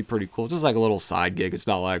like that, it'd be pretty cool. Just like a little side gig. It's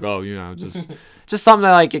not like just something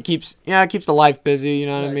that like it keeps the life busy. You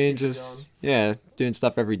know what I mean? Just doing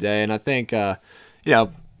stuff every day. And I think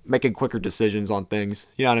making quicker decisions on things.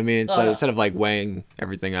 You know what I mean? Instead of like weighing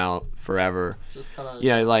everything out forever. Just kind of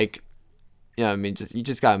I mean, you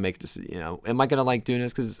just gotta make this. Am I gonna like doing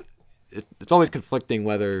this? Because it's always conflicting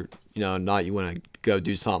whether not you want to go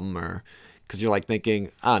do something or. Because you're like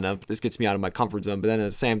thinking, I don't know, this gets me out of my comfort zone. But then at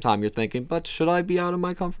the same time, you're thinking, but should I be out of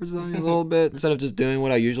my comfort zone a little bit? Instead of just doing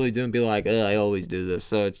what I usually do and be like, I always do this.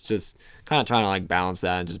 So it's just kind of trying to like balance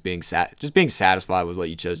that and just being satisfied with what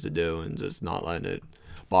you chose to do and just not letting it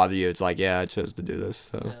bother you. It's like, I chose to do this.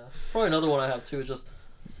 So yeah. Probably another one I have too is just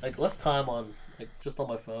like less time on just on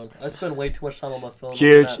my phone. I spend way too much time on my phone.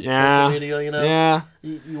 Huge, social media, Yeah.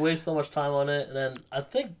 You waste so much time on it, and then I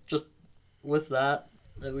think just with that.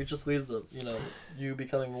 It just leads to, you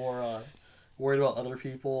becoming more worried about other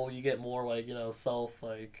people. You get more, self,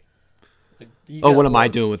 what am I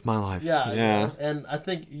doing with my life? Yeah. And I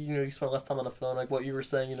think, you spend less time on the phone. Like what you were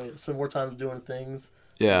saying, spend more time doing things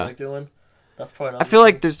you like doing. That's probably not. I feel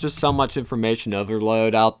like there's just so much information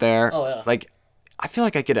overload out there. Oh, yeah. Like, I feel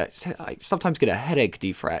like I sometimes get a headache,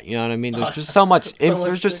 D-Frat. You know what I mean? There's just so much,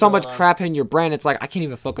 there's just so much crap in your brain. It's like, I can't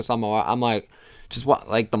even focus on I'm like, just what,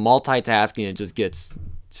 like the multitasking, it just gets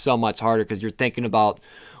so much harder because you're thinking about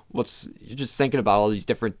all these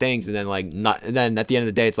different things and then and then at the end of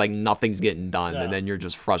the day it's like nothing's getting done and then you're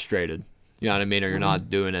just frustrated, you know what I mean, or you're not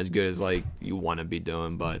doing as good as like you want to be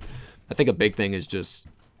doing. But I think a big thing is just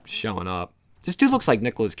showing up. This dude looks like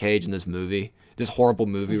Nicolas Cage in this horrible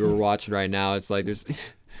movie we're watching right now. It's like there's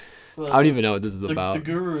I don't even know what this is about. The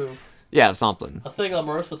Guru. Yeah, something. I think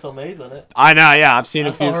Marissa Tomei's in it. I know, yeah. I've seen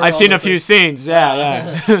a few scenes.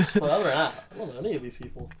 Yeah. But other than that, I don't know any of these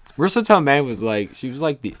people. Marissa Tomei was like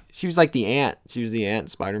the aunt. She was the aunt in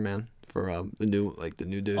Spider-Man for the new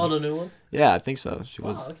dude. Oh, the new one? Yeah, I think so. She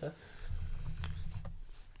was. Okay.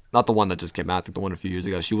 Not the one that just came out. I think the one a few years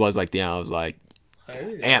ago. She was like the aunt. I was like,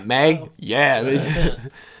 Aunt Go. May. Oh. Yeah.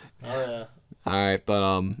 Oh yeah. All right, but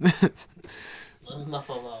Enough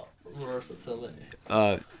about Marissa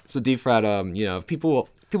Tomei. So D-Frat, people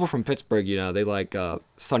from Pittsburgh, they like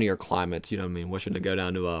sunnier climates. You know what I mean? Wishing to go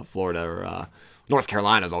down to Florida or North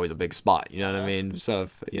Carolina is always a big spot. You know what I mean? So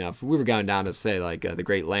if we were going down to say like the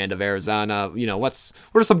great land of Arizona, what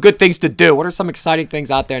are some good things to do? What are some exciting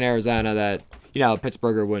things out there in Arizona that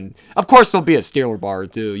Pittsburgher wouldn't? Of course, there'll be a Steeler bar or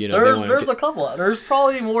two. There's a couple. There's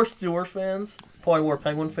probably more Steelers fans, probably more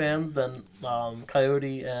Penguin fans than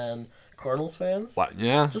Coyote and Cardinals fans. What?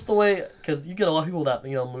 Yeah. Just the way, because you get a lot of people that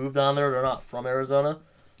move down there. They're not from Arizona.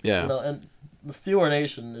 Yeah. And the Steeler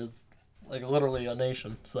Nation is like literally a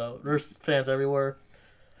nation. So there's fans everywhere.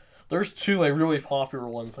 There's two really popular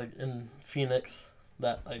ones like in Phoenix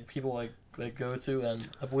that like people like go to, and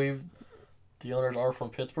I believe the owners are from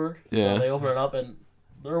Pittsburgh. Yeah. So they open it up, and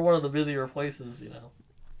they're one of the busier places.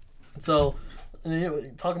 So,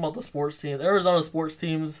 talking about the sports teams, Arizona sports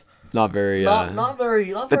teams. Not very. Not very.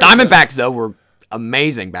 The Diamondbacks though were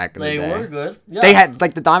amazing back in the day. They were good. Yeah. They had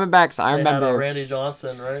like the Diamondbacks. I They remember had, Randy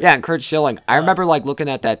Johnson, right? Yeah, and Kurt Schilling. I remember like looking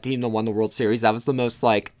at that team that won the World Series. That was the most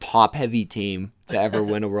like top heavy team to ever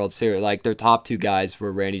win a World Series. Like their top two guys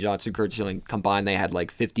were Randy Johnson, Kurt Schilling. Combined, they had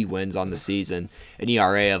like 50 wins on the season, an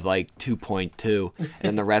ERA of like 2.2,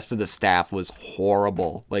 and the rest of the staff was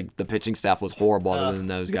horrible. Like the pitching staff was horrible other than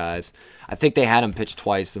those guys. I think they had him pitch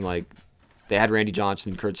twice, and like they had Randy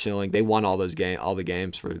Johnson, Kurt Schilling. They won all the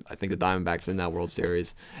games for I think the Diamondbacks in that World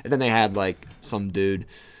Series. And then they had like some dude,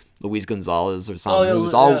 Luis Gonzalez or something, who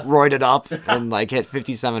was all roided up and like hit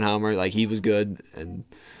 57 homers. Like he was good, and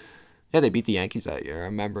yeah, they beat the Yankees that year. I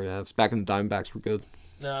remember that. It was back when the Diamondbacks were good.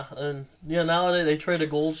 Yeah, and nowadays they traded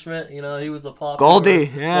Goldschmidt. He was a popular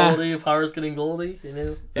Goldie, yeah. Goldie, Pirates getting Goldie.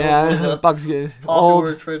 Yeah, Bucks get popular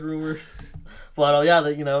old. trade rumors. But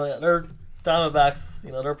they're Diamondbacks.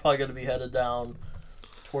 They're probably going to be headed down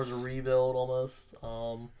towards a rebuild almost.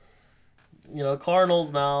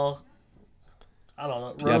 Cardinals now. I don't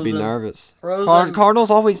know. You gotta be nervous. Rosen.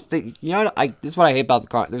 Cardinals always think. This is what I hate about the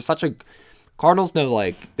Cardinals. There's such a Cardinals know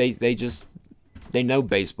like they know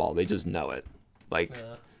baseball. They just know it. Like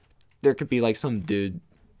there could be like some dude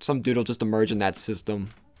will just emerge in that system,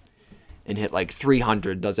 and hit like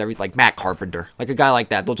 300, does everything like Matt Carpenter, like a guy like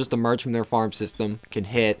that. They'll just emerge from their farm system, can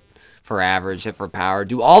hit for average, hit for power,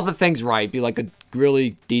 do all the things right, be like a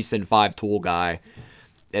really decent 5-tool guy,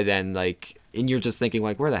 and then like, and you're just thinking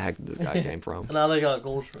like, where the heck did this guy came from? And now they got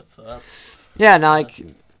Goldschmidt, so that's Yeah, now like,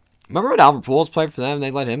 remember when Albert Pujols played for them?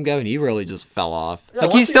 They let him go, and he really just fell off. Yeah,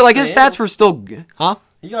 like once he's he still got like to his the stats Angels- were still good, huh?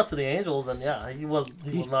 he got to the Angels, and yeah, he was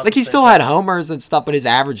not Like the he same still guy. had homers and stuff, but his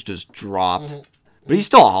average just dropped. But he's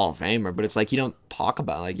still a Hall of Famer. But it's like you don't talk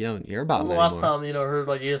about, like you don't hear about When was him the last anymore. time heard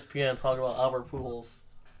like ESPN talk about Albert Pujols?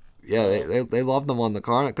 Yeah, they loved him on the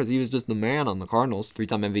Cardinals because he was just the man on the Cardinals.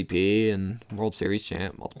 3-time MVP and World Series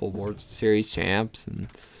champ, multiple World Series champs, and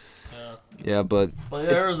Yeah. yeah, but But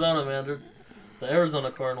yeah, Arizona, man, the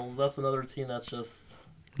Arizona Cardinals. That's another team that's just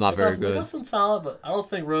not very They got good. some talent, but I don't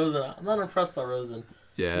think Rosen. I'm not impressed by Rosen.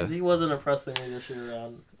 Yeah, He wasn't impressing me this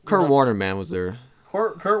year. Kurt Warner, man, was there.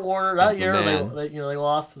 Kurt Warner. Was That the year, man. they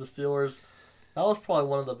lost to the Steelers. That was probably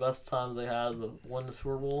one of the best times they had to win the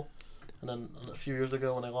Super Bowl. And then a few years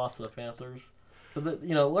ago when they lost to the Panthers, because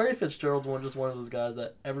Larry Fitzgerald's just one of those guys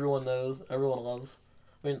that everyone knows, everyone loves.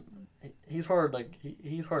 I mean, he's hard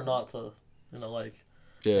he's hard not to like.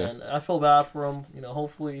 Yeah, And I feel bad for him.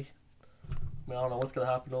 Hopefully, I don't know what's gonna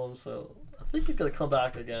happen to him. So I think he's gonna come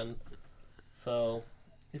back again. So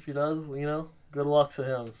if he does, good luck to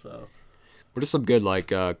him. So. what are some good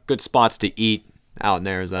good spots to eat out in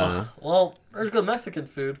Arizona? Well, there's good Mexican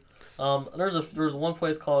food. There's one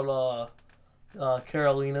place called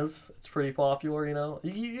Carolina's. It's pretty popular.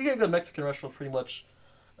 You get good Mexican restaurants pretty much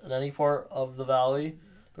in any part of the valley.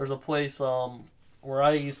 There's a place where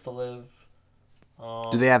I used to live.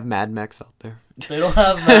 Do they have Mad Mex out there? They don't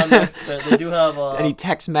have Mad Mex. They do have Any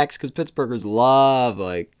Tex-Mex? Because Pittsburghers love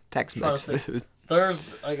like Tex-Mex Trying to food.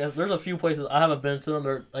 There's a few places I haven't been to them.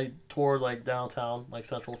 They're towards downtown,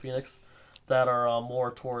 Central Phoenix, that are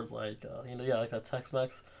more towards like that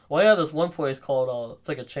Tex-Mex. Well, yeah, this one place called it's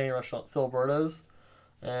like a chain restaurant, Filiberto's,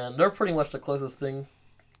 and they're pretty much the closest thing,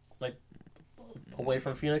 away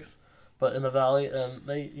from Phoenix, but in the valley, and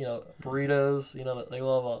they burritos. They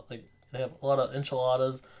love they have a lot of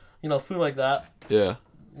enchiladas, food like that. Yeah.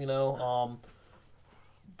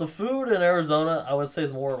 The food in Arizona, I would say,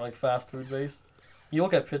 is more fast food based. You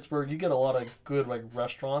look at Pittsburgh, you get a lot of good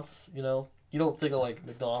restaurants. You don't think of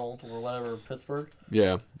McDonald's or whatever in Pittsburgh.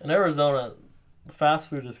 Yeah. In Arizona, fast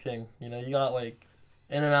food is king. You got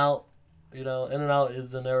In-N-Out. In-N-Out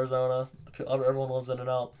is in Arizona. Everyone loves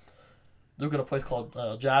In-N-Out. They've got a place called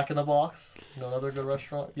Jack in the Box. Another good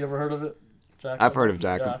restaurant. You ever heard of it? I've heard of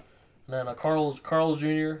Jack. Yeah. And then Carl's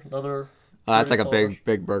Jr. Another. That's like a pretty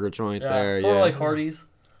big burger joint yeah, there. sort Yeah. of like Hardee's.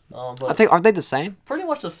 But I think aren't they the same? pretty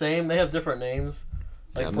much the same. They have different names,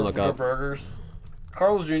 Yeah, I'm for gonna look up. burgers.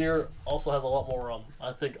 Carl's Jr. also has a lot more,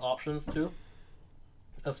 I think, options too,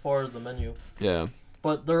 as far as the menu. Yeah.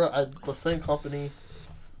 But they're the same company,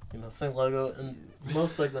 same logo, and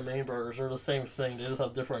most the main burgers are the same thing. They just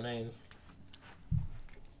have different names.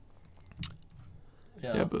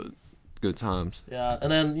 Yeah. Yeah, but good times. Yeah,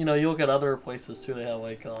 and then you look at other places too. They have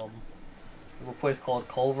a place called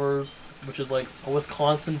Culver's, which is a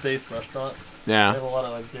Wisconsin-based restaurant. They Yeah. have a lot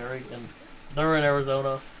of dairy, and they're in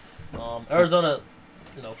Arizona. Arizona,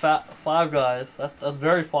 Five Guys. That's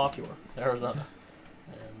very popular in Arizona,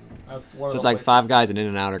 and that's one So of it's the like places. Five Guys and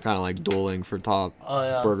In-N-Out are kind of dueling for top Oh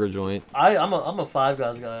yeah, burger joint. I'm a Five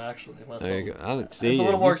Guys guy actually. Myself. There you go. I It's see. a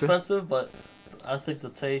little you more could- expensive, but I think the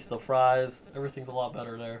taste, the fries, everything's a lot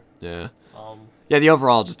better there. Yeah. Um, Yeah, the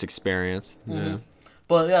overall just experience. Yeah. Mhm.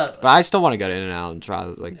 But yeah, But I still want to go to In-N-Out and try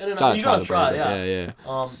In-N-Out, gotta you try gotta the try it, burger. yeah.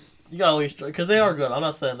 Yeah. you gotta at least try, because they are good. I'm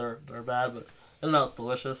not saying they're bad, but In-N-Out's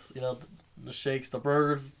delicious. The shakes, the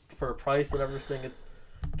burgers for the price and everything.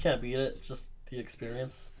 Can't beat it. It's just the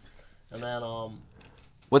experience. And then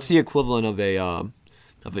What's the equivalent of a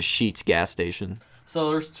Sheetz gas station? so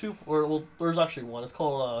there's two, there's actually one. It's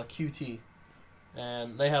called QT,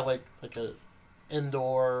 and they have like a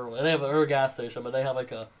indoor. They have a gas station, but they have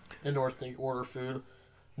a indoor thing. Order food,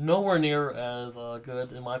 nowhere near as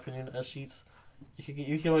good in my opinion as Sheetz.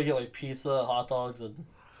 You can only get pizza, hot dogs, and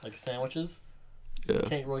sandwiches. Yeah. You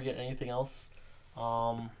can't really get anything else.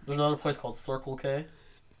 There's another place called Circle K.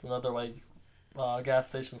 It's another gas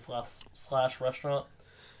station slash restaurant,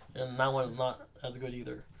 and that one is not as good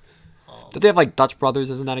either. Did they have Dutch Brothers?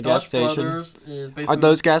 Isn't that a gas Dutch station? Brothers is basically Are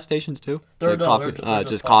those gas stations too? They're- no, coffee. they're Just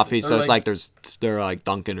just coffee. coffee. So They're it's they're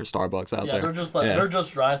Dunkin' or Starbucks out yeah, there. they're just Yeah. they're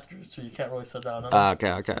just drive-throughs, so you can't really sit down. in them.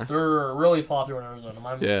 Okay. They're really popular in Arizona.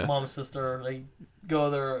 My Yeah. mom and sister, they go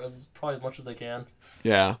there probably as much as they can.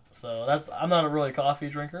 Yeah. So I'm not a really coffee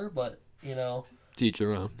drinker, but Teach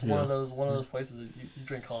your own. it's one of those places that you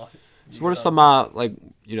drink coffee. So what are some what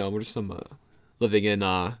are some living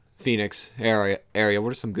in Phoenix area?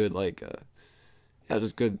 What are some good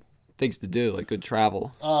just good things to do, like good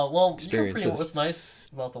travel Well, experiences? what's nice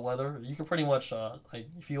about the weather, you can pretty much like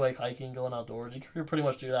if you like hiking, going outdoors, you can pretty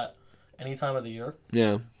much do that any time of the year.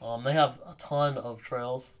 Yeah. They have a ton of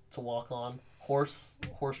trails to walk on, horse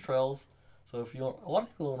trails. So if you a lot of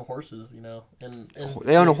people own horses, in They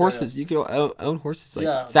own Phoenix horses. area. You can own horses. Like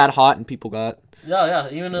Yeah. it's that hot, and people got. Yeah.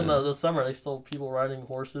 Even in Yeah. the summer, they still people riding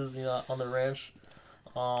horses, on their ranch.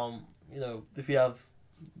 If you have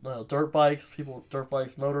dirt bikes,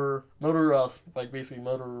 motor, like basically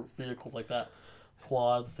motor vehicles like that,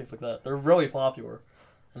 quads, things like that. They're really popular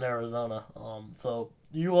in Arizona. So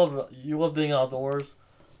you love being outdoors.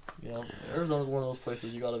 Arizona's one of those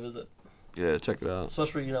places you got to visit. Yeah, check it out.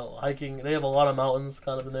 Especially hiking. They have a lot of mountains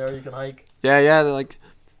kind of in there you can hike. Yeah. They're like,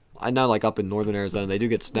 I know, like up in northern Arizona, they do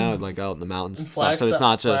get snowed like out in the mountains. And And stuff, so it's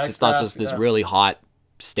not just this yeah. really hot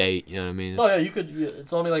state. You know what I mean? Oh yeah,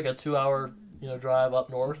 it's only like a 2-hour drive up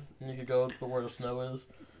north, and you could go to where the snow is.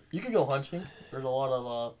 You could go hunting. There's a lot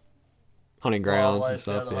of Hunting grounds and wildlife,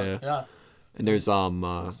 stuff. to hunt. Yeah. Yeah. And there's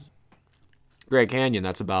Grand Canyon.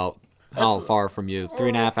 That's about how That's- far from you?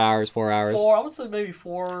 3.5 hours, 4 hours. I would say maybe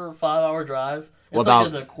 4 or 5 hour drive. It's What like about-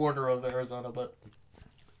 in the corner of Arizona, but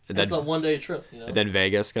And it's a then, 1-day trip. and then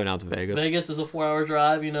Vegas. Go down to Vegas. Vegas is a 4-hour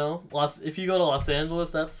drive. If you go to Los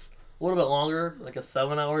Angeles, that's a little bit longer, like a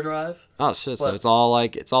 7-hour drive. Oh shit! So But- it's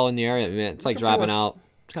all in the area. Man, it's like can pretty driving much- out.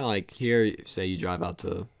 It's kind of like here. Say you drive out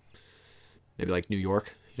to maybe like New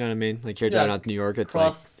York. You know what I mean? Like here Yeah, driving out to New York. It's I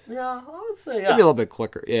would say like yeah. maybe a little bit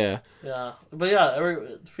quicker. Yeah. Yeah, but yeah,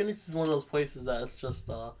 Phoenix is one of those places that it's just.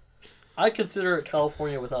 I consider it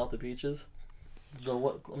California without the beaches. It's a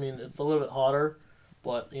little bit hotter,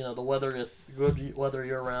 but the weather gets good weather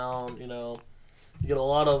year round. You get a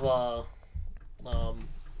lot of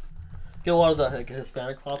the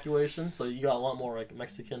Hispanic population, so you got a lot more like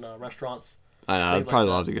Mexican restaurants, I know. I'd Things like probably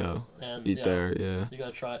that. love to go and eat there. Yeah. you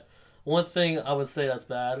gotta try it. One thing I would say that's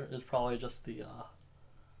bad is probably just the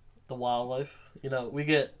wildlife. We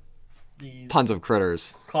get these Tons of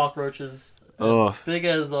critters. cockroaches Ugh. as big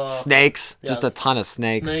as Snakes. yeah, Just a ton of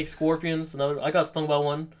snakes. snakes, scorpions. I got stung by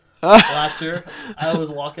one last year. I was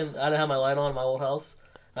walking. I didn't have my light on in my old house.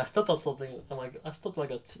 And I stepped on something. I stepped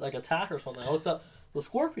like a tack or something. I looked up the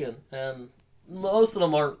scorpion, and most of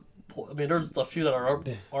them aren't. There's a few that are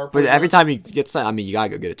But every poisonous. time you get sent, you gotta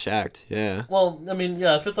go get it checked. Yeah. Well,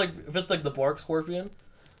 yeah. If it's like the bark scorpion,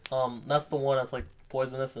 that's the one that's like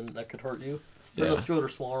poisonous and that could hurt you. There's Yeah. a few other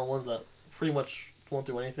smaller ones that pretty much won't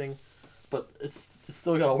do anything, but it's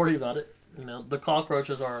still gotta worry about it. The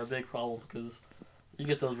cockroaches are a big problem because you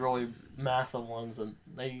get those really massive ones, and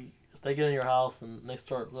if they get in your house and they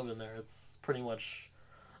start living there, it's pretty much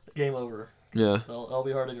game over. Yeah. They'll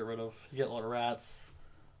be hard to get rid of. You get a lot of rats,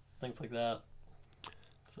 things like that.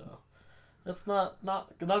 So it's not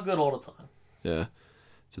good all the time. Yeah.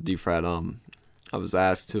 So D Fred, I was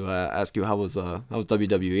asked to ask you how was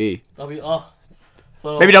WWE.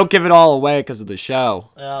 So Maybe don't give it all away because of the show.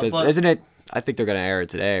 Yeah, Because but- isn't it? I think they're gonna air it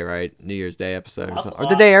today, right? New Year's Day episode, or I something. thought- Or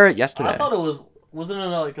did they air it yesterday? I thought it wasn't it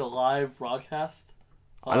like a live broadcast?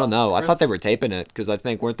 I don't know. I thought they were taping it because I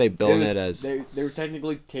think weren't they billing it as? They were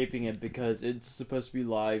technically taping it because it's supposed to be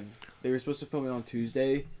live. They were supposed to film it on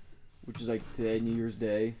Tuesday, which is like today, New Year's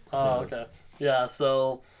Day. Oh, okay. Yeah.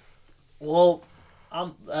 So, well,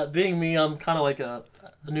 I'm being me. I'm kind of like I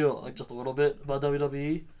knew like just a little bit about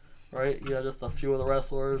WWE, right? Just a few of the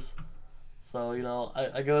wrestlers. So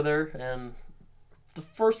I go there and the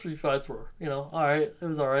first few fights were all right. It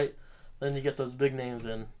was all right. Then you get those big names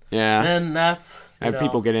in. Yeah. And that's And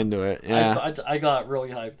people get into it. Yeah. I got really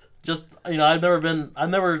hyped. Just I've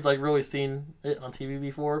never like really seen it on TV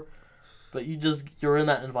before, but you're in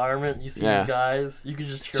that environment. You see Yeah. these guys. You can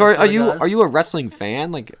just cheer. So for are the you guys. are you a wrestling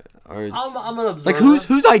fan? Like, or is, I'm an observer. like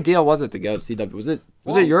whose idea was it to go see W?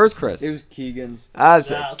 Was it yours, Chris? It was Keegan's. So Yeah,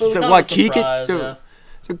 so it was kind of what a Keegan? surprise, So yeah.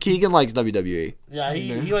 so Keegan likes WWE. Yeah,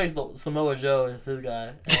 he likes Samoa Joe is his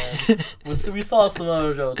guy. And we saw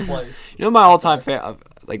Samoa Joe twice. You know my all-time fan,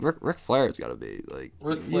 like Ric Flair's got to be like.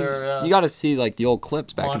 Ric Flair, yeah. You got to see like the old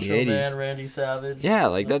clips back Macho in the '80s. Man, Randy Savage. Yeah,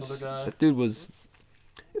 like other guy. that dude was.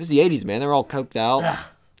 It was the '80s, man. They were all coked out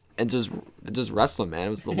and just wrestling, man.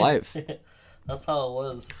 It was the life. You That's how it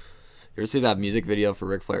was. ever see that music video for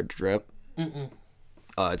Ric Flair Drip? Mm-mm.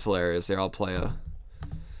 It's hilarious. Here, I'll play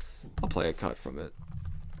a cut from it.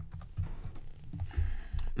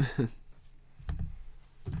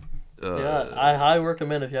 Yeah, I highly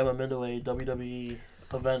recommend if you haven't been to a WWE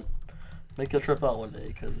event, make a trip out one day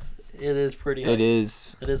because it is pretty. Hype. It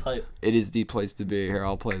is. It is hype. It is the place to be. Here,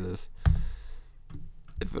 I'll play this.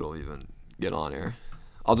 if it'll even get on here.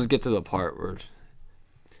 I'll just get to the part where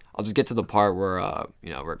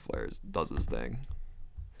Ric Flair does his thing.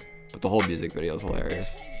 But the whole music video is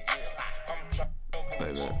hilarious. Wait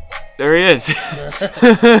a minute. There he is. He's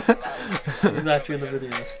actually in the video.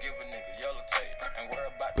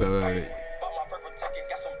 Wait.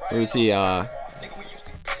 Where is he,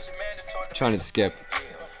 trying to skip?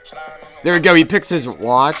 There we go, he picks his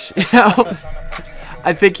watch.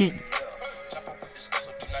 I think he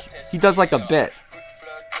does like a bit.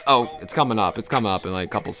 Oh, it's coming up in like a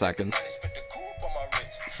couple seconds.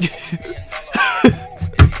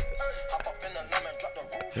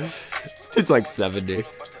 It's like 70.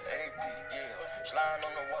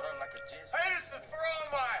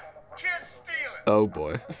 Oh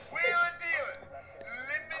boy.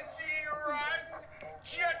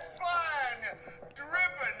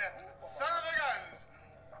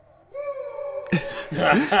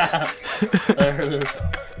 There it is.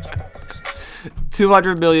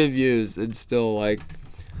 200 million views, and still like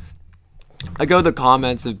I go to the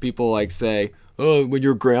comments and people like say, "Oh, when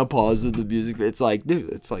your grandpa's in the music," it's like, dude,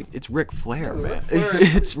 it's Ric Flair, man. Ric Flair.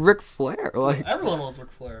 It's Ric Flair. Like Everyone loves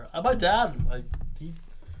Ric Flair. My dad, he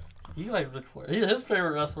liked Ric Flair. His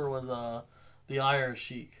favorite wrestler was the Iron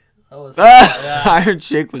Sheik. That was Iron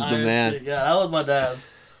Sheik was the Iron man. Sheik. Yeah, that was my dad's.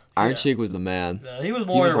 Iron Sheik was the man. Yeah, he was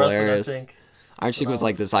more was a wrestler, hilarious. I think. Iron Sheik was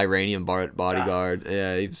like this Iranian bodyguard.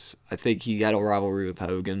 Yeah, I think he had a rivalry with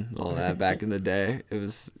Hogan and all that back in the day. It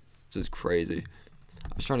was just crazy. I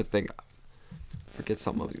was trying to think. I forget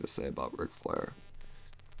something I was gonna say about Ric Flair.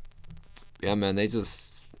 Yeah, man, they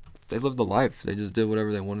lived the life. They just did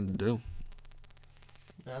whatever they wanted to do.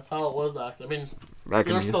 That's how it was back then. I mean, Back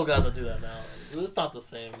in there's the- still guys that do that now. It's not the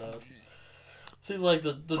same though. It seems like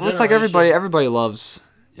the Well, it's like everybody loves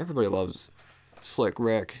Slick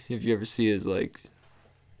Rick. If you ever see his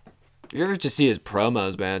just see his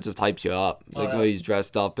promos, man, it just hypes you up. Oh, Like yeah. what he's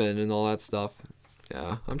dressed up in and all that stuff.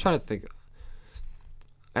 Yeah, I'm trying to think.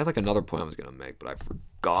 I had like another point I was gonna make, but I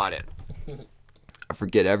forgot it. I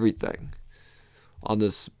forget everything. On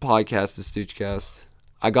this podcast, the Stoochcast,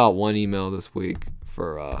 I got one email this week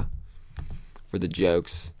for the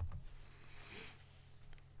jokes,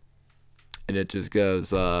 and it just goes.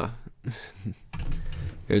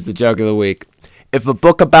 Here's the joke of the week. If a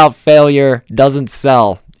book about failure doesn't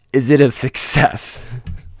sell, is it a success?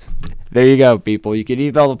 There you go, people. You can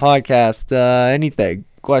email the podcast anything.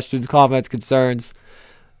 Questions, comments, concerns.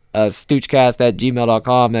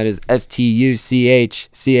 Stoochcast@gmail.com. That is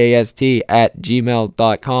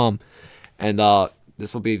STUCHCAST@gmail.com. And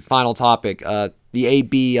this will be final topic. The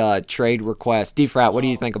AB trade request. D-Frat, what do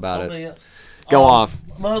you think about it? Go off.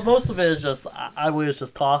 Most of it is just I believe it's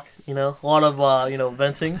just talk. A lot of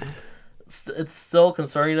venting. It's still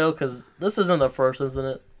concerning though because this isn't the first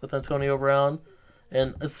incident with Antonio Brown,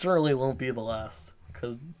 and it certainly won't be the last.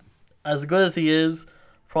 Because as good as he is,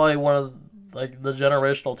 probably one of like the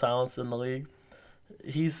generational talents in the league.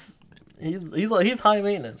 He's high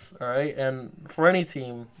maintenance, all right. And for any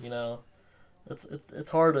team,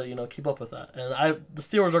 it's hard to keep up with that. And the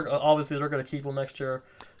Steelers are obviously they're going to keep him next year.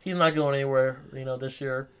 He's not going anywhere, this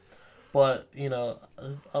year. But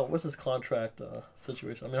what's his contract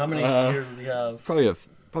situation? I mean, how many years does he have? Probably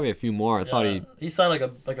a few more. I thought he signed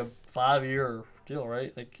like a 5-year deal,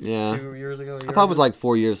 right? Like 2 years ago. I thought it was like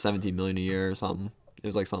 4 years, $17 million a year or something. It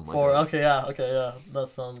was like something like that. Okay, yeah.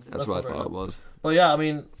 That's what I thought it was. But yeah, I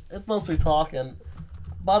mean, it's mostly talk, and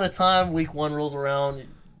by the time week 1 rolls around,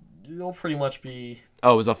 you'll pretty much be.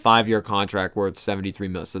 Oh, it was a 5-year contract worth $73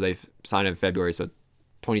 million. So they signed in February. So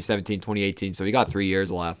 2017, 2018. So he got 3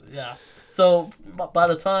 years left. Yeah. So by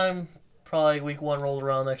the time probably week 1 rolls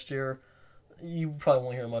around next year, you probably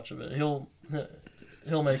won't hear much of it. He'll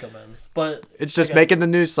make amends, but it's just making the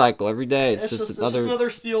news cycle every day. It's just another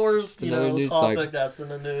Steelers, another news topic cycle. that's in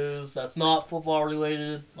the news that's not football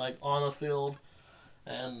related, like on the field,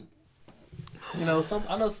 and I know some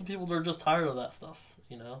people that are just tired of that stuff.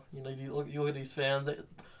 You look at these fans,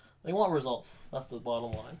 they want results. That's the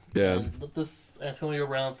bottom line. Yeah. And this Antonio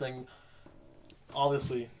Brown thing,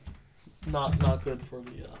 obviously, not good for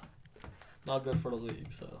the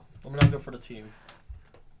league. So not good for the team.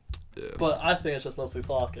 Yeah. But I think it's just mostly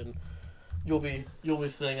talk, and you'll be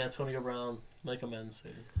seeing Antonio Brown make amends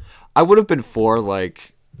soon. I would have been for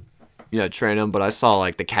train him, but I saw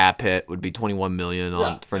like the cap hit would be $21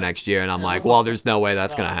 million for next year, and I'm like, well, there's no way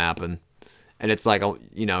that's gonna happen. And it's like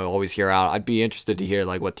always hear out. I'd be interested to hear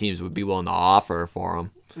like what teams would be willing to offer for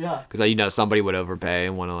him. Yeah. Because somebody would overpay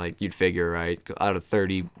and want to you'd figure right out of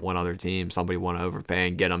 31 other teams, somebody want to overpay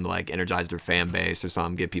and get them to energize their fan base or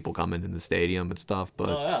something, get people coming in the stadium and stuff.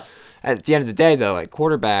 But at the end of the day, though,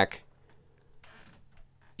 quarterback,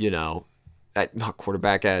 not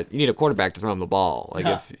quarterback you need a quarterback to throw him the ball. Like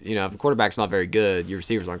if the quarterback's not very good, your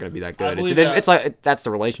receivers aren't going to be that good. It's like that's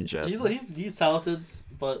the relationship. He's talented,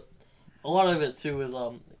 but a lot of it too is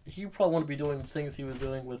he probably wouldn't be doing the things he was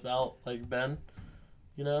doing without like Ben.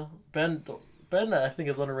 Ben I think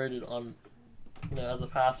is underrated on as a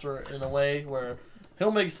passer in a way where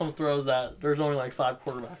he'll make some throws that there's only like 5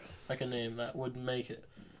 quarterbacks I can name that would make it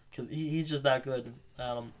because he's just that good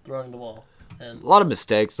at throwing the ball. And a lot of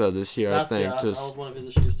mistakes though this year, I think. That was one of his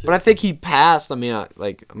issues too. But I think he passed. I mean, I'm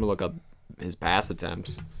gonna look up his pass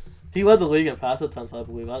attempts. He led the league in pass attempts, I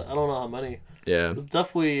believe. I don't know how many. Yeah.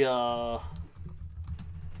 Definitely. I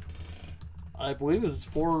believe it was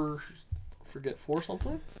 4. Forget 4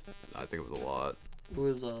 something. I think it was a lot. It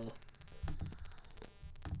was Well,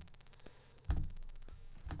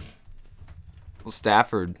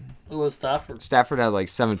 Stafford. It was Stafford. Stafford had like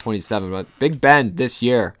 727, but Big Ben this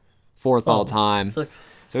year, 4th all time. 6.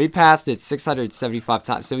 So he passed it 675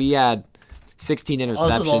 times. So he had 16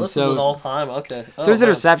 interceptions. This is an all time. Okay. So his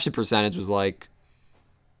interception percentage was like,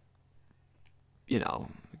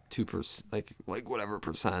 2%, like whatever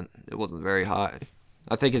percent. It wasn't very high.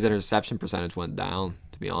 I think his interception percentage went down.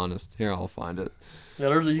 To be honest, here I'll find it. Yeah,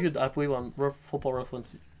 I believe on Football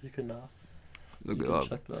Reference you can look it up.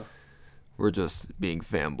 Check that. We're just being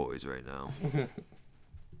fanboys right now.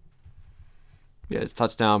 Yeah, his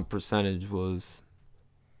touchdown percentage was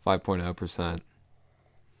 5.0%.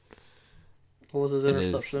 What was his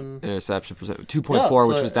interception? His interception percent 2.4,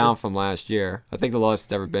 which was down from last year. I think the lowest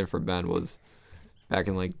it's ever been for Ben was back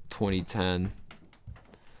in like 2010.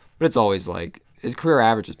 But it's always like his career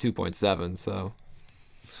average is 2.7, so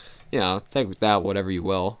take with that whatever you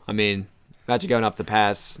will. I mean, imagine going up to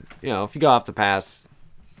pass. If you go up to pass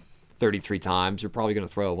 33 times, you're probably going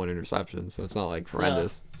to throw 1 interception, so it's not like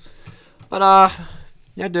horrendous. But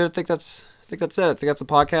dude, I think that's it. I think that's a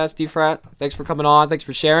podcast. D-Frat, thanks for coming on. Thanks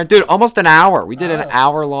for sharing. Dude, almost an hour. We did an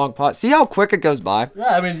hour-long pod. See how quick it goes by?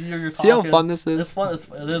 Yeah, I mean, you're talking. See how fun this is? It's fun. It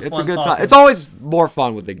is it's fun a good talking. time. It's always more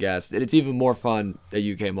fun with the guest, and it's even more fun that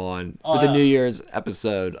you came on for the New Year's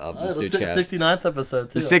episode of the Stoogecast. 69th episode,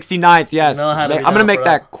 too. The 69th, yes. I'm going to make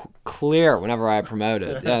that clear whenever I promote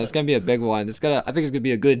it. Yeah, it's going to be a big one. I think it's going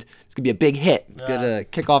to be a big hit. Yeah. Good to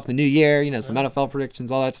kick off the new year, some NFL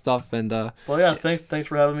predictions, all that stuff. And well, yeah, thanks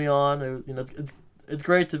for having me on. It's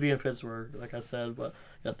great to be in Pittsburgh, like I said, but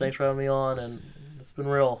yeah, thanks for having me on, and it's been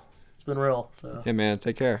real. So yeah, man,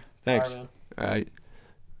 take care. Thanks. All right, man. All right.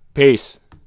 Peace.